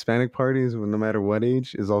 Hispanic parties, no matter what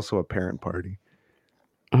age, is also a parent party.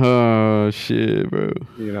 Oh shit, bro.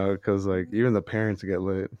 Because like even the parents get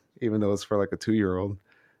lit, even though it's for like a 2-year-old.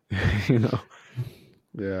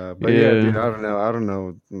 Yeah, but yeah, dude, I don't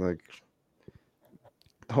know, like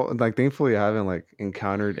thankfully I haven't like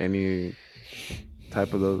encountered any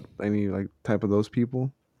type of those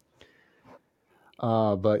people.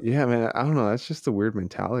 But yeah, man, I don't know, that's just a weird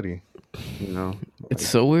mentality, It's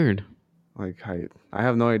so weird. Like I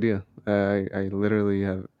have no idea. I literally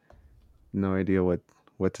have no idea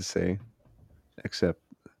what to say, except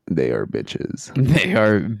they are bitches. They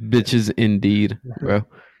are bitches indeed, bro.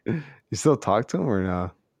 You still talk to them or no?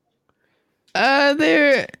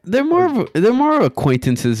 They're more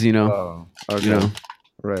acquaintances, Oh, okay.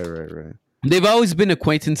 Right. They've always been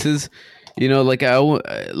acquaintances, like I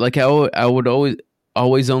would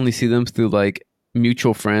always only see them through like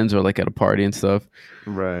mutual friends or like at a party and stuff.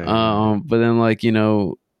 Right. But then like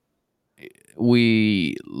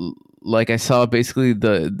we like I saw basically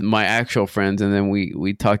my actual friends, and then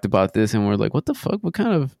we talked about this, and we're like, what the fuck? What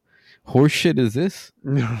kind of horse shit is this?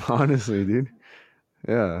 Honestly, dude.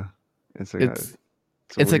 Yeah. It's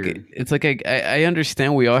like I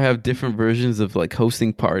understand we all have different versions of like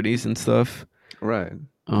hosting parties and stuff. Right.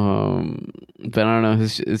 But I don't know.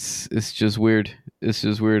 It's just weird. It's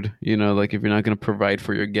just weird. Like if you're not gonna provide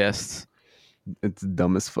for your guests, it's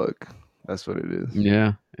dumb as fuck. That's what it is.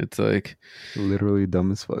 Yeah. It's like literally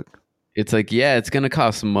dumb as fuck. It's like, yeah, it's gonna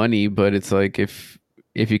cost money, but it's like if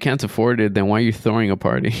you can't afford it, then why are you throwing a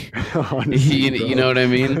party? Honestly, you know what I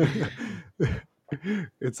mean?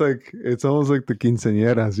 It's almost like the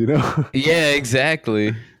quinceañeras, Yeah,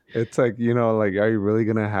 exactly. It's like, like, are you really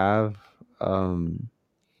gonna have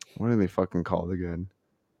what are they fucking called again?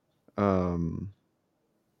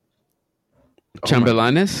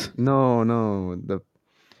 Chambelanes? No,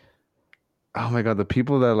 oh my god, the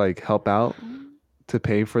people that like help out to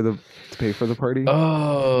pay for the party.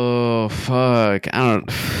 Oh fuck! I don't.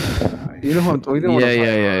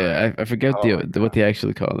 Yeah. I forget what they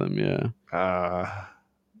actually call them. Yeah.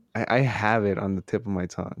 I have it on the tip of my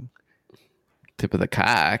tongue. Tip of the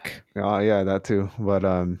cock. Oh yeah, that too. But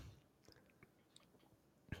oh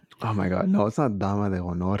my god, no, it's not Dama de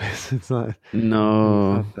Honores. It's not.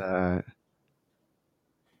 No. It's not that.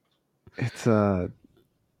 It's oh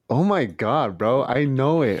my god, bro! I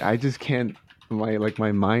know it. I just can't.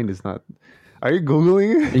 My mind is not. Are you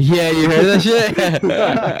googling it? Yeah, you heard that shit.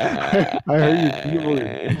 I heard you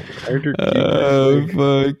googling. I heard your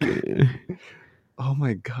fuck. Oh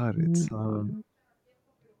my god! It's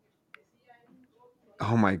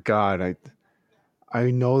oh my god!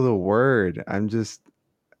 I know the word. I just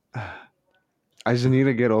need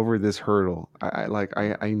to get over this hurdle. I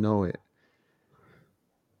know it.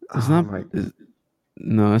 It's not.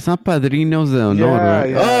 No, it's not Padrinos de Honor, right?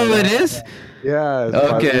 Yeah. It is? Yeah.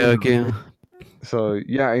 Okay. So,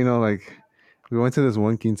 yeah, like, we went to this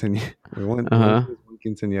one quinceañera. We went to this one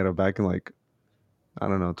quinceañera back in, like, I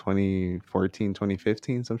don't know, 2014,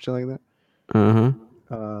 2015, some shit like that.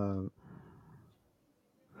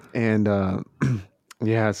 And,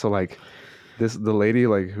 yeah, so, like, the lady,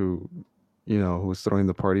 like, who was throwing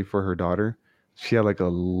the party for her daughter, she had, like, a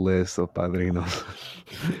list of padrinos.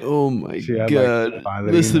 Oh my god! Like,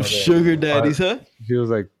 list of sugar daddies, huh? She was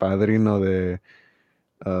like padrino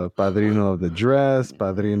of the dress,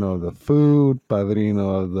 padrino of the food, padrino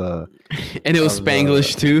of the. And it was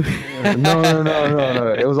Spanglish too. No.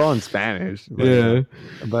 It was all in Spanish. But, yeah,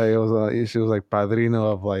 but it was. She was like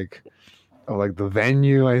padrino of like the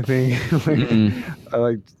venue. I think.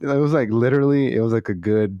 It was like literally. It was like a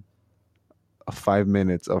good 5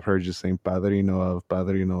 minutes of her just saying padrino of.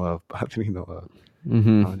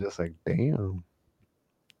 I'm just like, damn.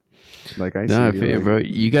 Like I see, bro.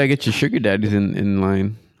 You gotta get your sugar daddies in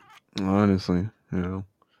line. Honestly, you know.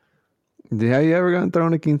 Have you ever gotten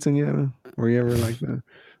thrown a quinceañera? Were you ever like that?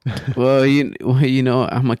 Well, you know,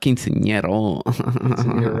 I'm a quinceañero.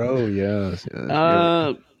 Quinceañero, yes.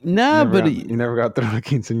 Nah, but you never got thrown a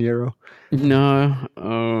quinceañero. no.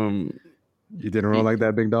 You didn't roll like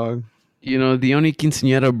that, big dog. You know, the only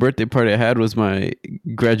quinceañera birthday party I had was my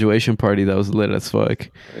graduation party that was lit as fuck.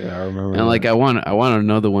 Yeah, I remember. And like, I want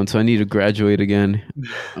another one, so I need to graduate again.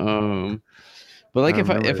 But like,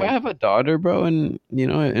 if I have a daughter, bro, and you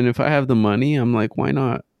know, and if I have the money, I'm like, why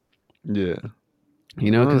not? Yeah.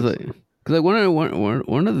 You know, because like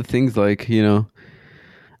one of the things, like, you know,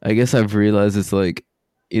 I guess I've realized it's like,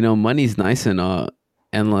 you know, money's nice and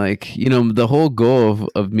and like, you know, the whole goal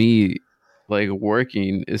of me like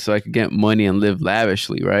working is so I could get money and live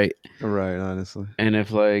lavishly, right? Right, honestly. And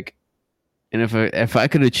if I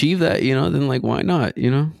could achieve that, you know, then like, why not?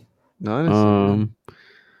 You know, honestly,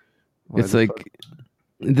 it's like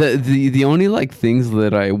the only like things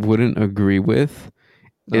that I wouldn't agree with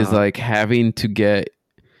is like having to get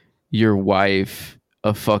your wife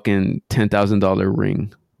a fucking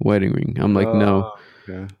 $10,000 wedding ring. I'm like, no.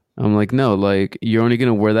 Okay. I'm like, no, like, you're only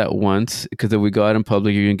gonna wear that once, because if we go out in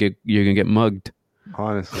public, you're gonna get mugged.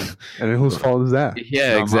 Honestly, and then whose fault is that?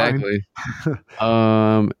 Yeah, exactly.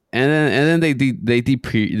 And then they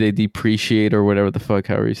depreciate, or whatever the fuck,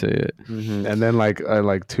 however you say it. Mm-hmm. And then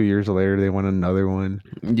like 2 years later, they want another one.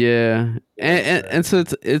 Yeah, and so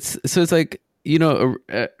it's like, you know,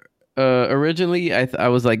 originally I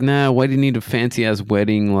was like, nah, why do you need a fancy ass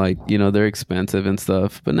wedding? Like, you know, they're expensive and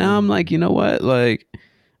stuff. But now I'm like, you know what? Like,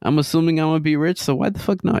 I'm assuming I'm gonna be rich, so why the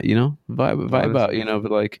fuck not? You know, vibe out. You know,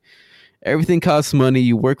 but like, everything costs money.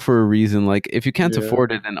 You work for a reason. Like, if you can't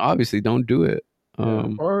afford it, then obviously don't do it.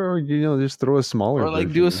 Or you know, just throw a smaller. Or like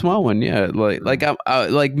version. Do a small one. Yeah, like I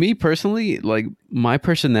like me personally. Like, my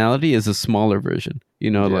personality is a smaller version. You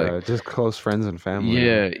know, like just close friends and family.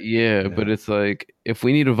 Yeah. But it's like, if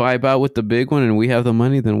we need to vibe out with the big one and we have the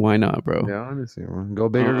money, then why not, bro? Yeah, honestly, man. Go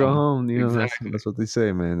big or go home. You know, exactly. That's what they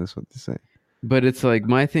say, man. That's what they say. But it's like,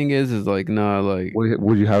 my thing is like, nah, like,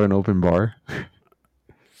 would you have an open bar?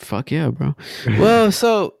 Fuck yeah, bro. Well,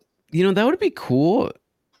 so, you know, that would be cool,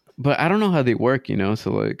 but I don't know how they work, you know.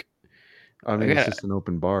 So like, I mean, it's just an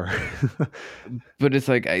open bar. But it's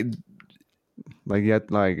like,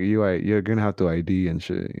 you're gonna have to ID and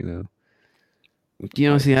shit, you know.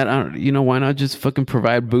 You know, see, I don't. You know, why not just fucking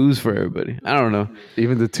provide booze for everybody? I don't know.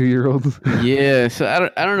 Even the 2-year-olds. Yeah, so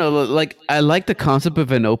I don't know. Like, I like the concept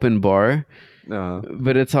of an open bar,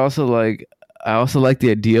 but it's also like, I also like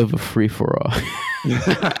the idea of a free for all.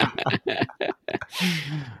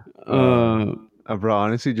 Bro,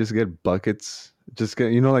 honestly, just get buckets. Just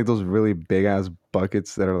get, you know, like those really big ass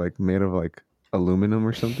buckets that are like made of like aluminum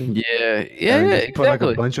or something. Yeah, exactly. Put like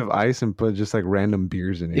a bunch of ice and put just like random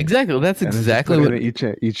beers in it. Exactly. That's exactly what each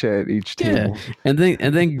table. And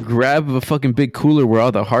then grab a fucking big cooler where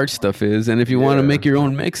all the hard stuff is, and if you want to make your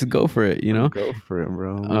own mix, go for it. You know, go for it,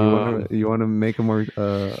 bro. You want to make a more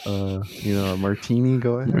a martini?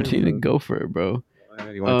 Go ahead. Martini, go for it, bro.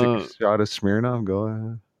 You want to take a shot of Smirnoff? Go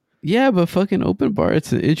ahead. Yeah, but fucking open bar,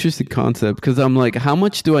 it's an interesting concept, because I'm like, how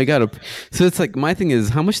much do I gotta? So it's like, my thing is,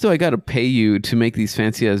 how much do I gotta pay you to make these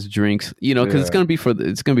fancy ass drinks? You know, because it's gonna be for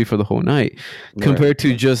the whole night, compared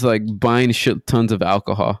to just like buying shit tons of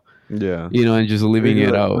alcohol. Yeah, you know, and just leaving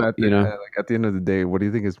it out. Like, at the end of the day, what do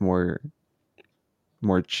you think is more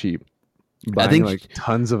cheap? Buying like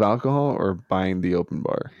tons of alcohol or buying the open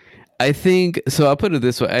bar? I think so. I'll put it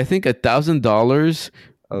this way: I think $1,000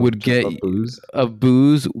 would get booze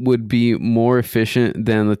would be more efficient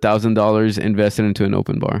than the $1,000 invested into an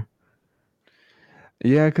open bar.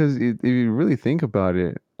 Yeah, because if you really think about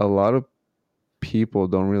it, a lot of people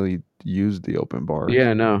don't really use the open bar.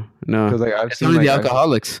 Yeah, no. Because like I've seen only the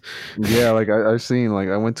alcoholics. Like I've seen, like,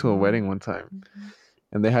 I went to a wedding one time,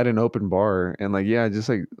 and they had an open bar, and like, yeah, just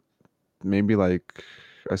like maybe like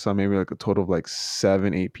I saw maybe like a total of like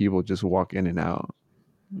 7-8 people just walk in and out.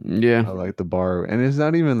 Yeah, like the bar, and it's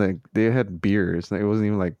not even like they had beers. Like, it wasn't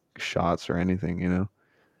even like shots or anything, you know.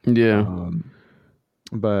 Yeah.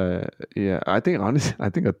 But yeah, I think honestly,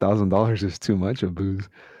 $1,000 is too much of booze.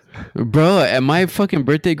 Bro, at my fucking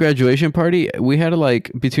birthday graduation party, we had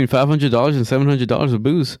like between $500 and $700 of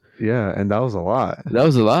booze. Yeah, and that was a lot.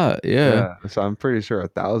 Yeah. So I'm pretty sure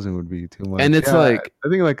 1,000 would be too much. And it's like, I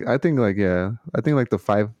think the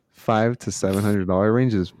 $500 to $700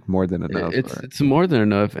 range is more than enough. It's more than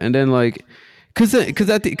enough. And then like, because at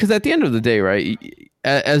the end of the day, right,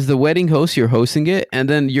 as the wedding host, you're hosting it, and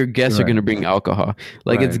then your guests are gonna bring alcohol.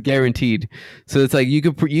 Like, it's guaranteed. So it's like, you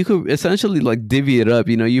could essentially like divvy it up.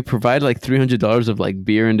 You know, you provide like $300 of like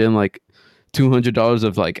beer, and then like $200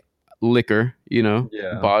 of like liquor,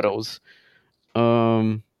 bottles.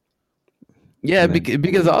 Yeah,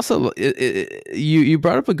 because also you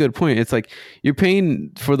brought up a good point. It's like you're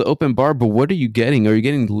paying for the open bar, but what are you getting? Are you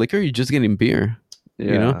getting liquor? Or are you just getting beer?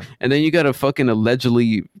 Yeah. And then you gotta fucking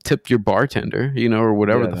allegedly tip your bartender, or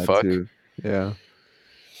whatever the fuck. Too. Yeah.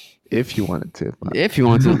 If you want to tip. If you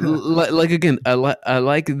want to, like again, I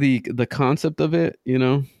like the concept of it,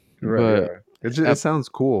 Right. But it sounds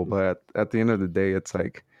cool, but at the end of the day, it's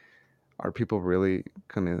like, are people really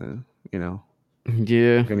gonna,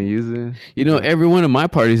 yeah, gonna use it? Every one of my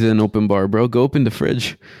parties is an open bar, bro. Go open the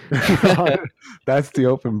fridge. That's the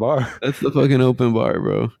open bar. That's the fucking open bar,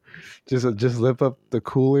 bro. Just lift up the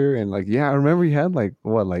cooler and I remember you had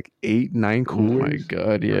 8, 9 coolers. Oh my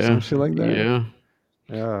god, yeah, some shit like that.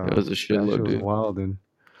 Yeah, that was a shitload, dude. Dude. Wild, and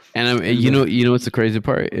what's the crazy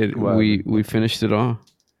part? We finished it all.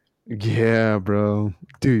 Yeah, bro,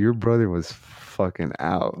 dude, your brother was fucking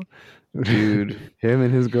out, dude. Him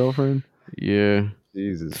and his girlfriend. Yeah.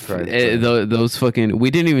 Jesus Christ. Those fucking,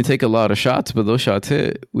 we didn't even take a lot of shots, but those shots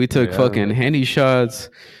hit. We took fucking Henny shots.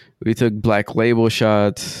 We took Black Label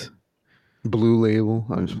shots. Blue Label.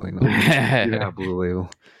 I'm just playing. Yeah, Blue Label.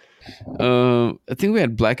 I think we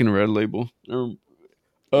had Black and Red Label.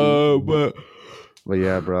 But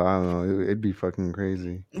yeah, bro, I don't know. It'd be fucking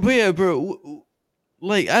crazy. But yeah, bro,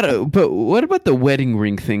 I don't. But what about the wedding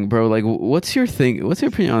ring thing, bro? Like, what's your thing? What's your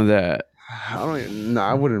opinion on that?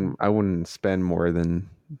 I wouldn't spend more than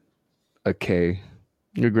 $1,000.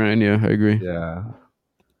 Your grand, yeah, I agree. Yeah,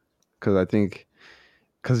 because I think,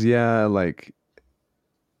 it'll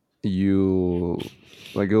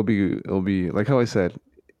be like how I said,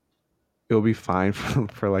 it'll be fine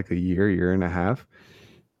for like a year and a half,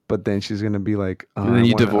 but then she's gonna be like, and then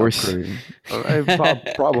you divorce.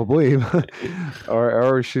 Probably,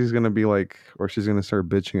 or she's gonna be like, or she's gonna start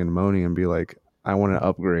bitching and moaning and be like, I want to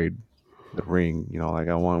upgrade the ring,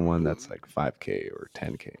 I want one that's like $5,000 or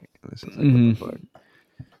 $10,000. And it's like, what the fuck?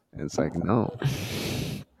 And it's like,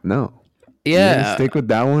 no. Yeah, stick with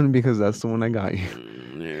that one because that's the one I got you.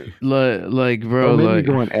 Like, bro, maybe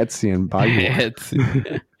go on Etsy and buy you one.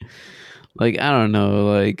 Etsy. I don't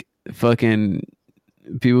know, fucking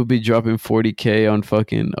people be dropping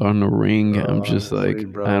 $40,000 on a ring. I'm just like,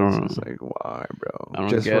 bro, I don't know. It's like, why, bro? I don't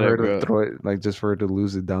just get for her it, bro. to throw it, just for her to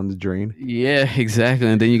lose it down the drain. Yeah, exactly.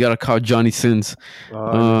 And then you gotta call Johnny Sins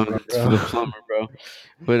for the plumber, bro.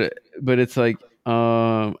 But it's like,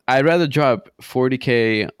 I'd rather drop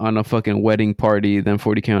 $40,000 on a fucking wedding party than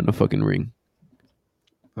 $40,000 on a fucking ring.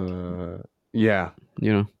 Yeah.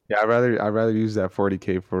 Yeah, I'd rather use that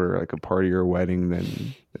 $40,000 for like a party or a wedding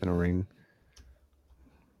than a ring.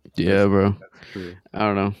 Yeah, bro. That's true. I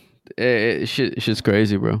don't know. Shit's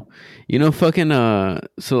crazy, bro. Fucking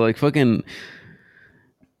fucking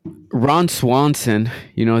Ron Swanson,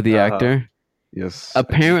 the actor. Yes.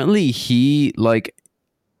 Apparently he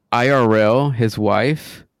IRL, his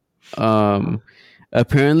wife.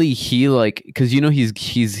 Apparently he because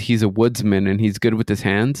he's a woodsman and he's good with his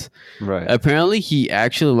hands. Right. Apparently he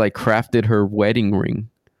actually crafted her wedding ring.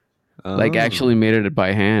 Actually made it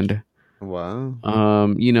by hand.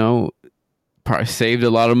 Wow. Saved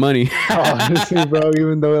a lot of money. Honestly, bro,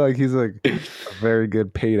 even though he's a very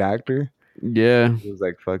good paid actor. Yeah. He was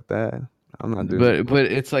like, fuck that. I'm not doing it. But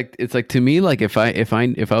it's like to me, if I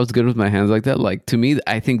was good with my hands like that, to me,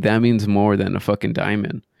 I think that means more than a fucking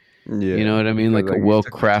diamond. Yeah. You know what I mean? Like a well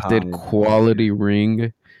crafted quality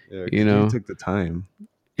ring. Yeah, you took the time.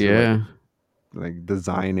 Yeah.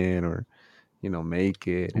 Design it or make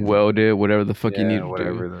it, weld it, whatever the fuck you need to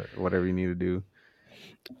do. Whatever you need to do.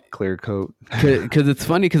 Clear coat. Because it's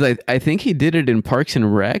funny because I think he did it in Parks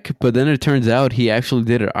and Rec, but then it turns out he actually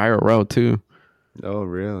did it IRL too. Oh,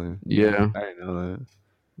 really? Yeah. I didn't know that.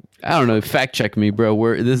 I don't know. Fact check me, bro.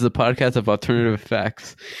 This is a podcast of alternative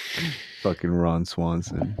facts. Fucking Ron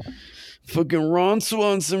Swanson. Fucking Ron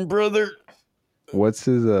Swanson, brother. What's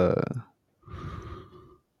his Oh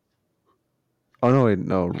no, wait,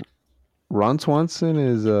 no. Ron Swanson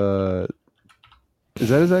is that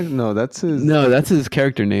his no, that's his that's his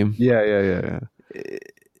character name. Yeah.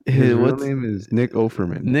 His real name is Nick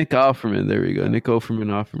Offerman. Nick Offerman, there we go. Nick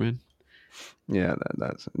Offerman. Yeah,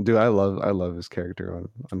 that's dude, I love his character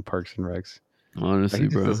on Parks and Recs. Honestly,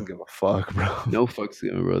 bro. He doesn't give a fuck, bro. No fucks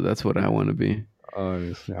given, bro. That's what I want to be.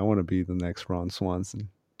 Honestly, I want to be the next Ron Swanson.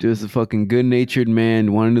 Just a fucking good-natured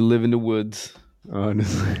man wanting to live in the woods.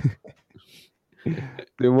 Honestly.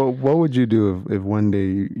 Dude, what would you do if one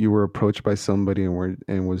day you were approached by somebody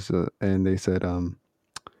and they said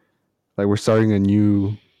we're starting a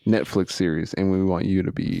new Netflix series and we want you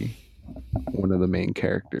to be one of the main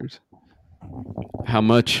characters? How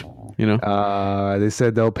much? They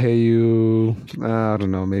said they'll pay you, I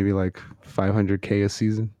don't know, maybe like $500K a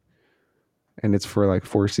season, and it's for like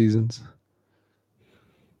 4 seasons.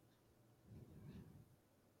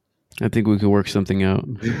 I think we could work something out.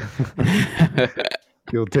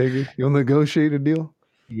 You'll take it? You'll negotiate a deal?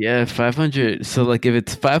 Yeah, 500. So like if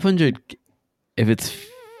it's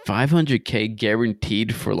 500K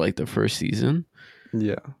guaranteed for like the first season.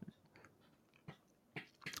 Yeah.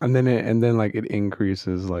 And then like it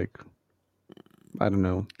increases like, I don't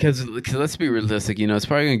know. Because let's be realistic, it's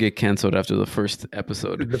probably gonna get canceled after the first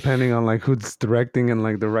episode. Depending on like who's directing and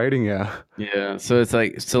like the writing, yeah. Yeah. So it's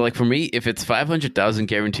like for me, if it's 500,000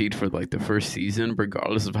 guaranteed for like the first season,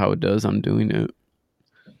 regardless of how it does, I'm doing it.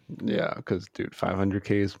 Yeah, because dude,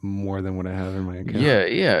 500K is more than what I have in my account.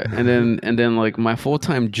 Yeah. And then like my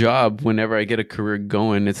full-time job, whenever I get a career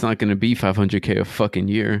going, it's not gonna be 500K a fucking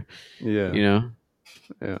year. Yeah.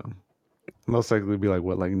 Yeah. Most likely be like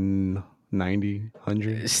what, like 90,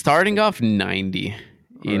 100? Starting off 90,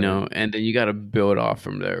 and then you got to build off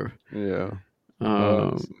from there. Yeah.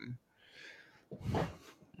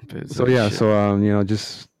 So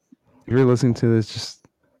just if you're listening to this,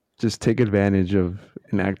 just take advantage of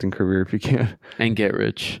an acting career if you can. And get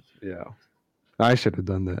rich. Yeah. I should have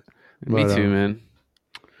done that. Me too, man.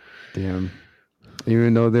 Damn.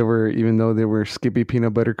 Even though they were Skippy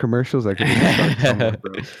peanut butter commercials, I could have somewhere,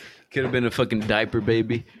 bro. Could have been a fucking diaper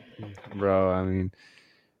baby. Bro, I mean,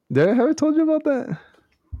 have I told you about that?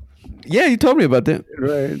 Yeah, you told me about that.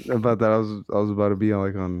 Right, about that. I was about to be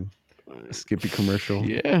on a Skippy commercial.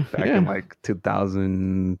 Yeah, back in like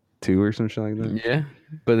 2002 or something like that. Yeah,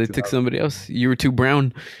 but they took somebody else. You were too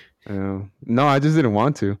brown. No, I just didn't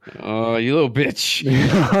want to. Oh, you little bitch.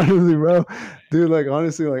 Honestly, bro, dude. Like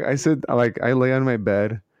honestly, like I said, like I lay on my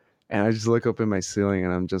bed and I just look up in my ceiling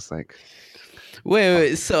and I'm just like.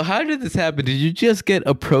 Wait. So how did this happen? Did you just get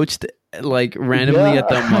approached like randomly at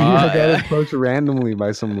the mall? I got approached randomly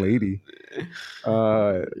by some lady.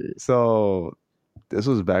 So this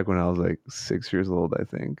was back when I was like 6 years old, I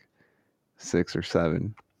think, 6 or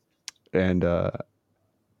 7, and I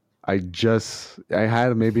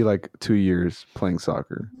had maybe like 2 years playing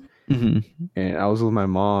soccer, and I was with my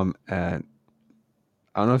mom at.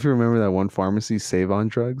 I don't know if you remember that one pharmacy, Save On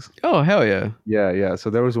Drugs. Oh, hell yeah. Yeah. So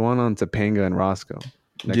there was one on Topanga and Roscoe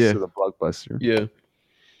next to the Blockbuster. Yeah.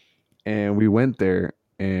 And we went there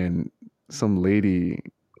and some lady,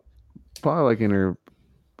 probably like in her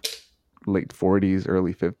late 40s,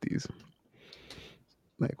 early 50s,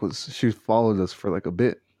 she followed us for like a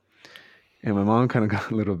bit. And my mom kind of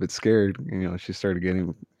got a little bit scared. She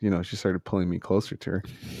started pulling me closer to her.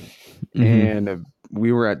 And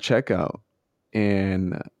we were at checkout.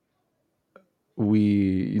 And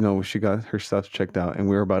she got her stuff checked out and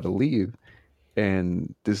we were about to leave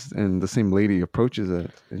and the same lady approaches it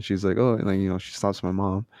and she's like, oh, and like, she stops my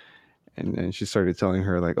mom and she started telling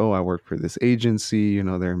her like, oh, I work for this agency,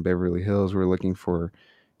 they're in Beverly Hills. We're looking for,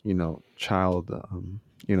 child,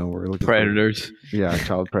 we're looking predators.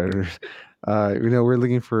 Child predators. We're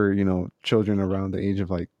looking for, children around the age of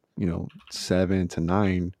like, 7 to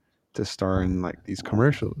 9 to star in like these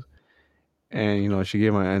commercials. And she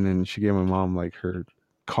gave my mom like her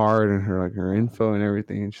card and her info and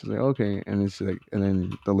everything, and she's like, okay. And it's like, and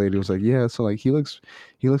then the lady was like, yeah, so like he looks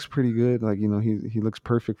pretty good, like he looks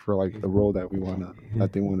perfect for like the role that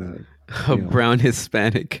they wanna a brown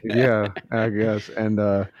Hispanic. Yeah, I guess.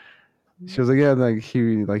 And she was like, yeah, like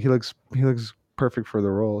he looks perfect for the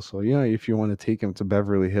role, so yeah, if you want to take him to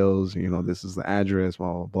Beverly Hills, this is the address,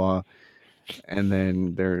 blah blah blah. And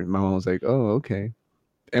then my mom was like, oh, okay.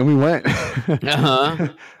 And we went.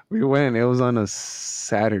 We went. It was on a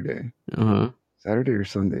Saturday. Saturday or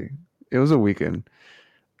Sunday. It was a weekend.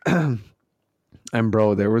 And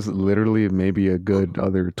bro, there was literally maybe a good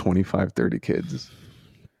other 25, 30 kids.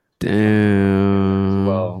 Damn.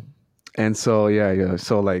 Well, and so yeah.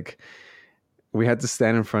 So like, we had to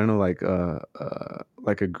stand in front of like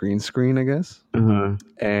a green screen, I guess. And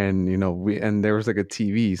and there was like a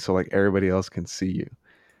TV, so like everybody else can see you.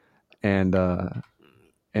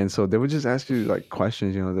 And so they would just ask you like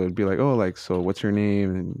questions, they would be like, oh, like, so what's your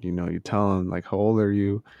name? And, you tell them like, how old are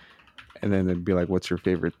you? And then they'd be like, what's your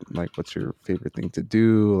favorite thing to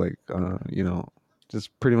do? Like,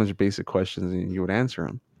 just pretty much basic questions, and you would answer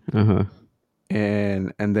them.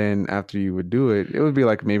 And then after you would do it, it would be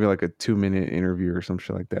like maybe like a 2-minute interview or some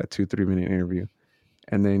shit like that, 2-3 minute interview.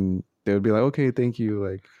 And then they would be like, okay, thank you.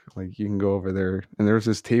 Like you can go over there. And there was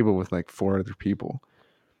this table with like 4 other people.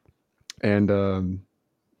 And,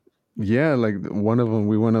 yeah, like one of them,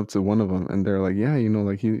 we went up to one of them and they're like, yeah,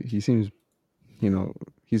 like he seems,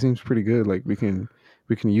 he seems pretty good. Like we can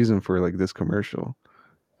use him for like this commercial.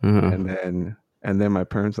 And then my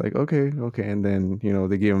parents like, okay. And then,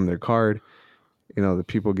 they gave them their card. The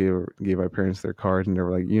people gave my parents their card, and they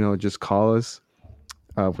were like, just call us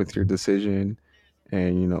with your decision,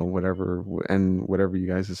 and whatever you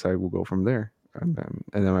guys decide, we'll go from there. And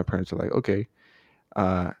then my parents are like, okay.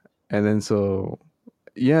 And then so,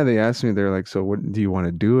 yeah, they asked me, they're like, so what do you want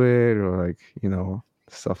to do it? Or like,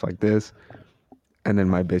 stuff like this. And then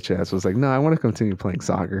my bitch ass was like, no, I want to continue playing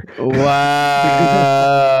soccer. Wow.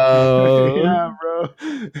 Yeah, bro.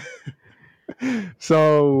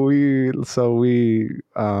 So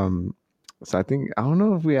I think, I don't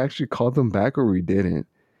know if we actually called them back or we didn't.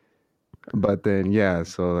 But then, yeah,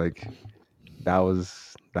 so like that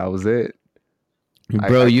was it.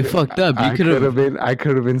 Bro, you fucked up. You could have been. I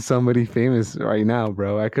could have been somebody famous right now,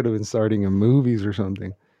 bro. I could have been starting in movies or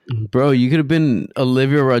something. Bro, you could have been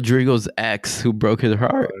Olivia Rodrigo's ex who broke his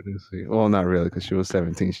heart. Well, not really, because she was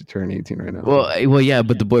 17. She turned 18 right now. Well, yeah,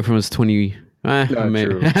 but the boyfriend was 20.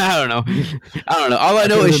 Maybe. I don't know. All I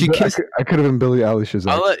know is she kissed. I could have been Billie Eilish's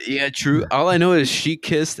ex. Yeah, true. All I know is she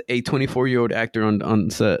kissed a 24-year-old actor on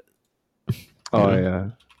set. Oh yeah,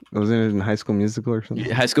 wasn't it in High School Musical or something?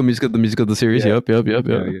 Yeah, High School Musical, the musical, the series. Yeah. Yep.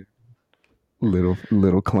 Yeah.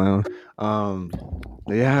 Little clown.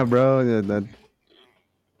 Yeah, bro. That.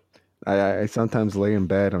 I sometimes lay in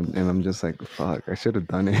bed and I'm just like, fuck, I should have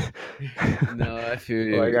done it. No, I feel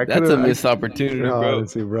you. Like, that's a missed opportunity, bro.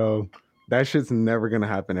 Honestly, bro. That shit's never going to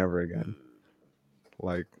happen ever again.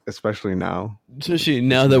 Like, especially now. Especially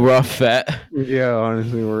now that we're all fat. Yeah,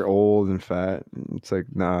 honestly, we're old and fat. It's like,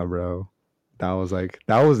 nah, bro. That was it.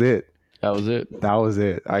 That was it. That was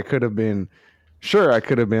it. I could have been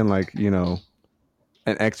like, an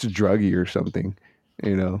ex-druggie or something,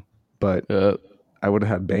 but I would have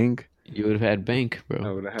had bank. You would have had bank, bro.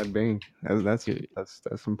 I would have had bank.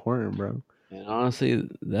 That's important, bro. And honestly,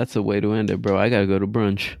 that's a way to end it, bro. I gotta go to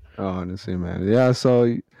brunch. Oh, honestly, man. Yeah,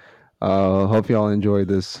 so hope y'all enjoyed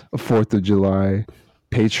this 4th of July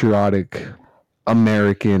patriotic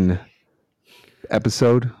American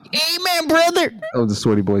episode. Amen, brother. Of the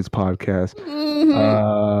Sweaty Boys podcast.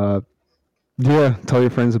 Mm-hmm. Yeah, tell your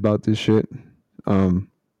friends about this shit.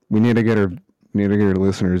 We need to get our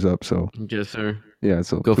listeners up. So yes, sir. Yeah,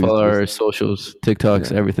 so go follow our socials,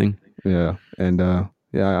 TikToks, everything. Yeah, and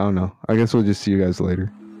yeah, I don't know. I guess we'll just see you guys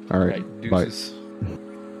later. All right, bye.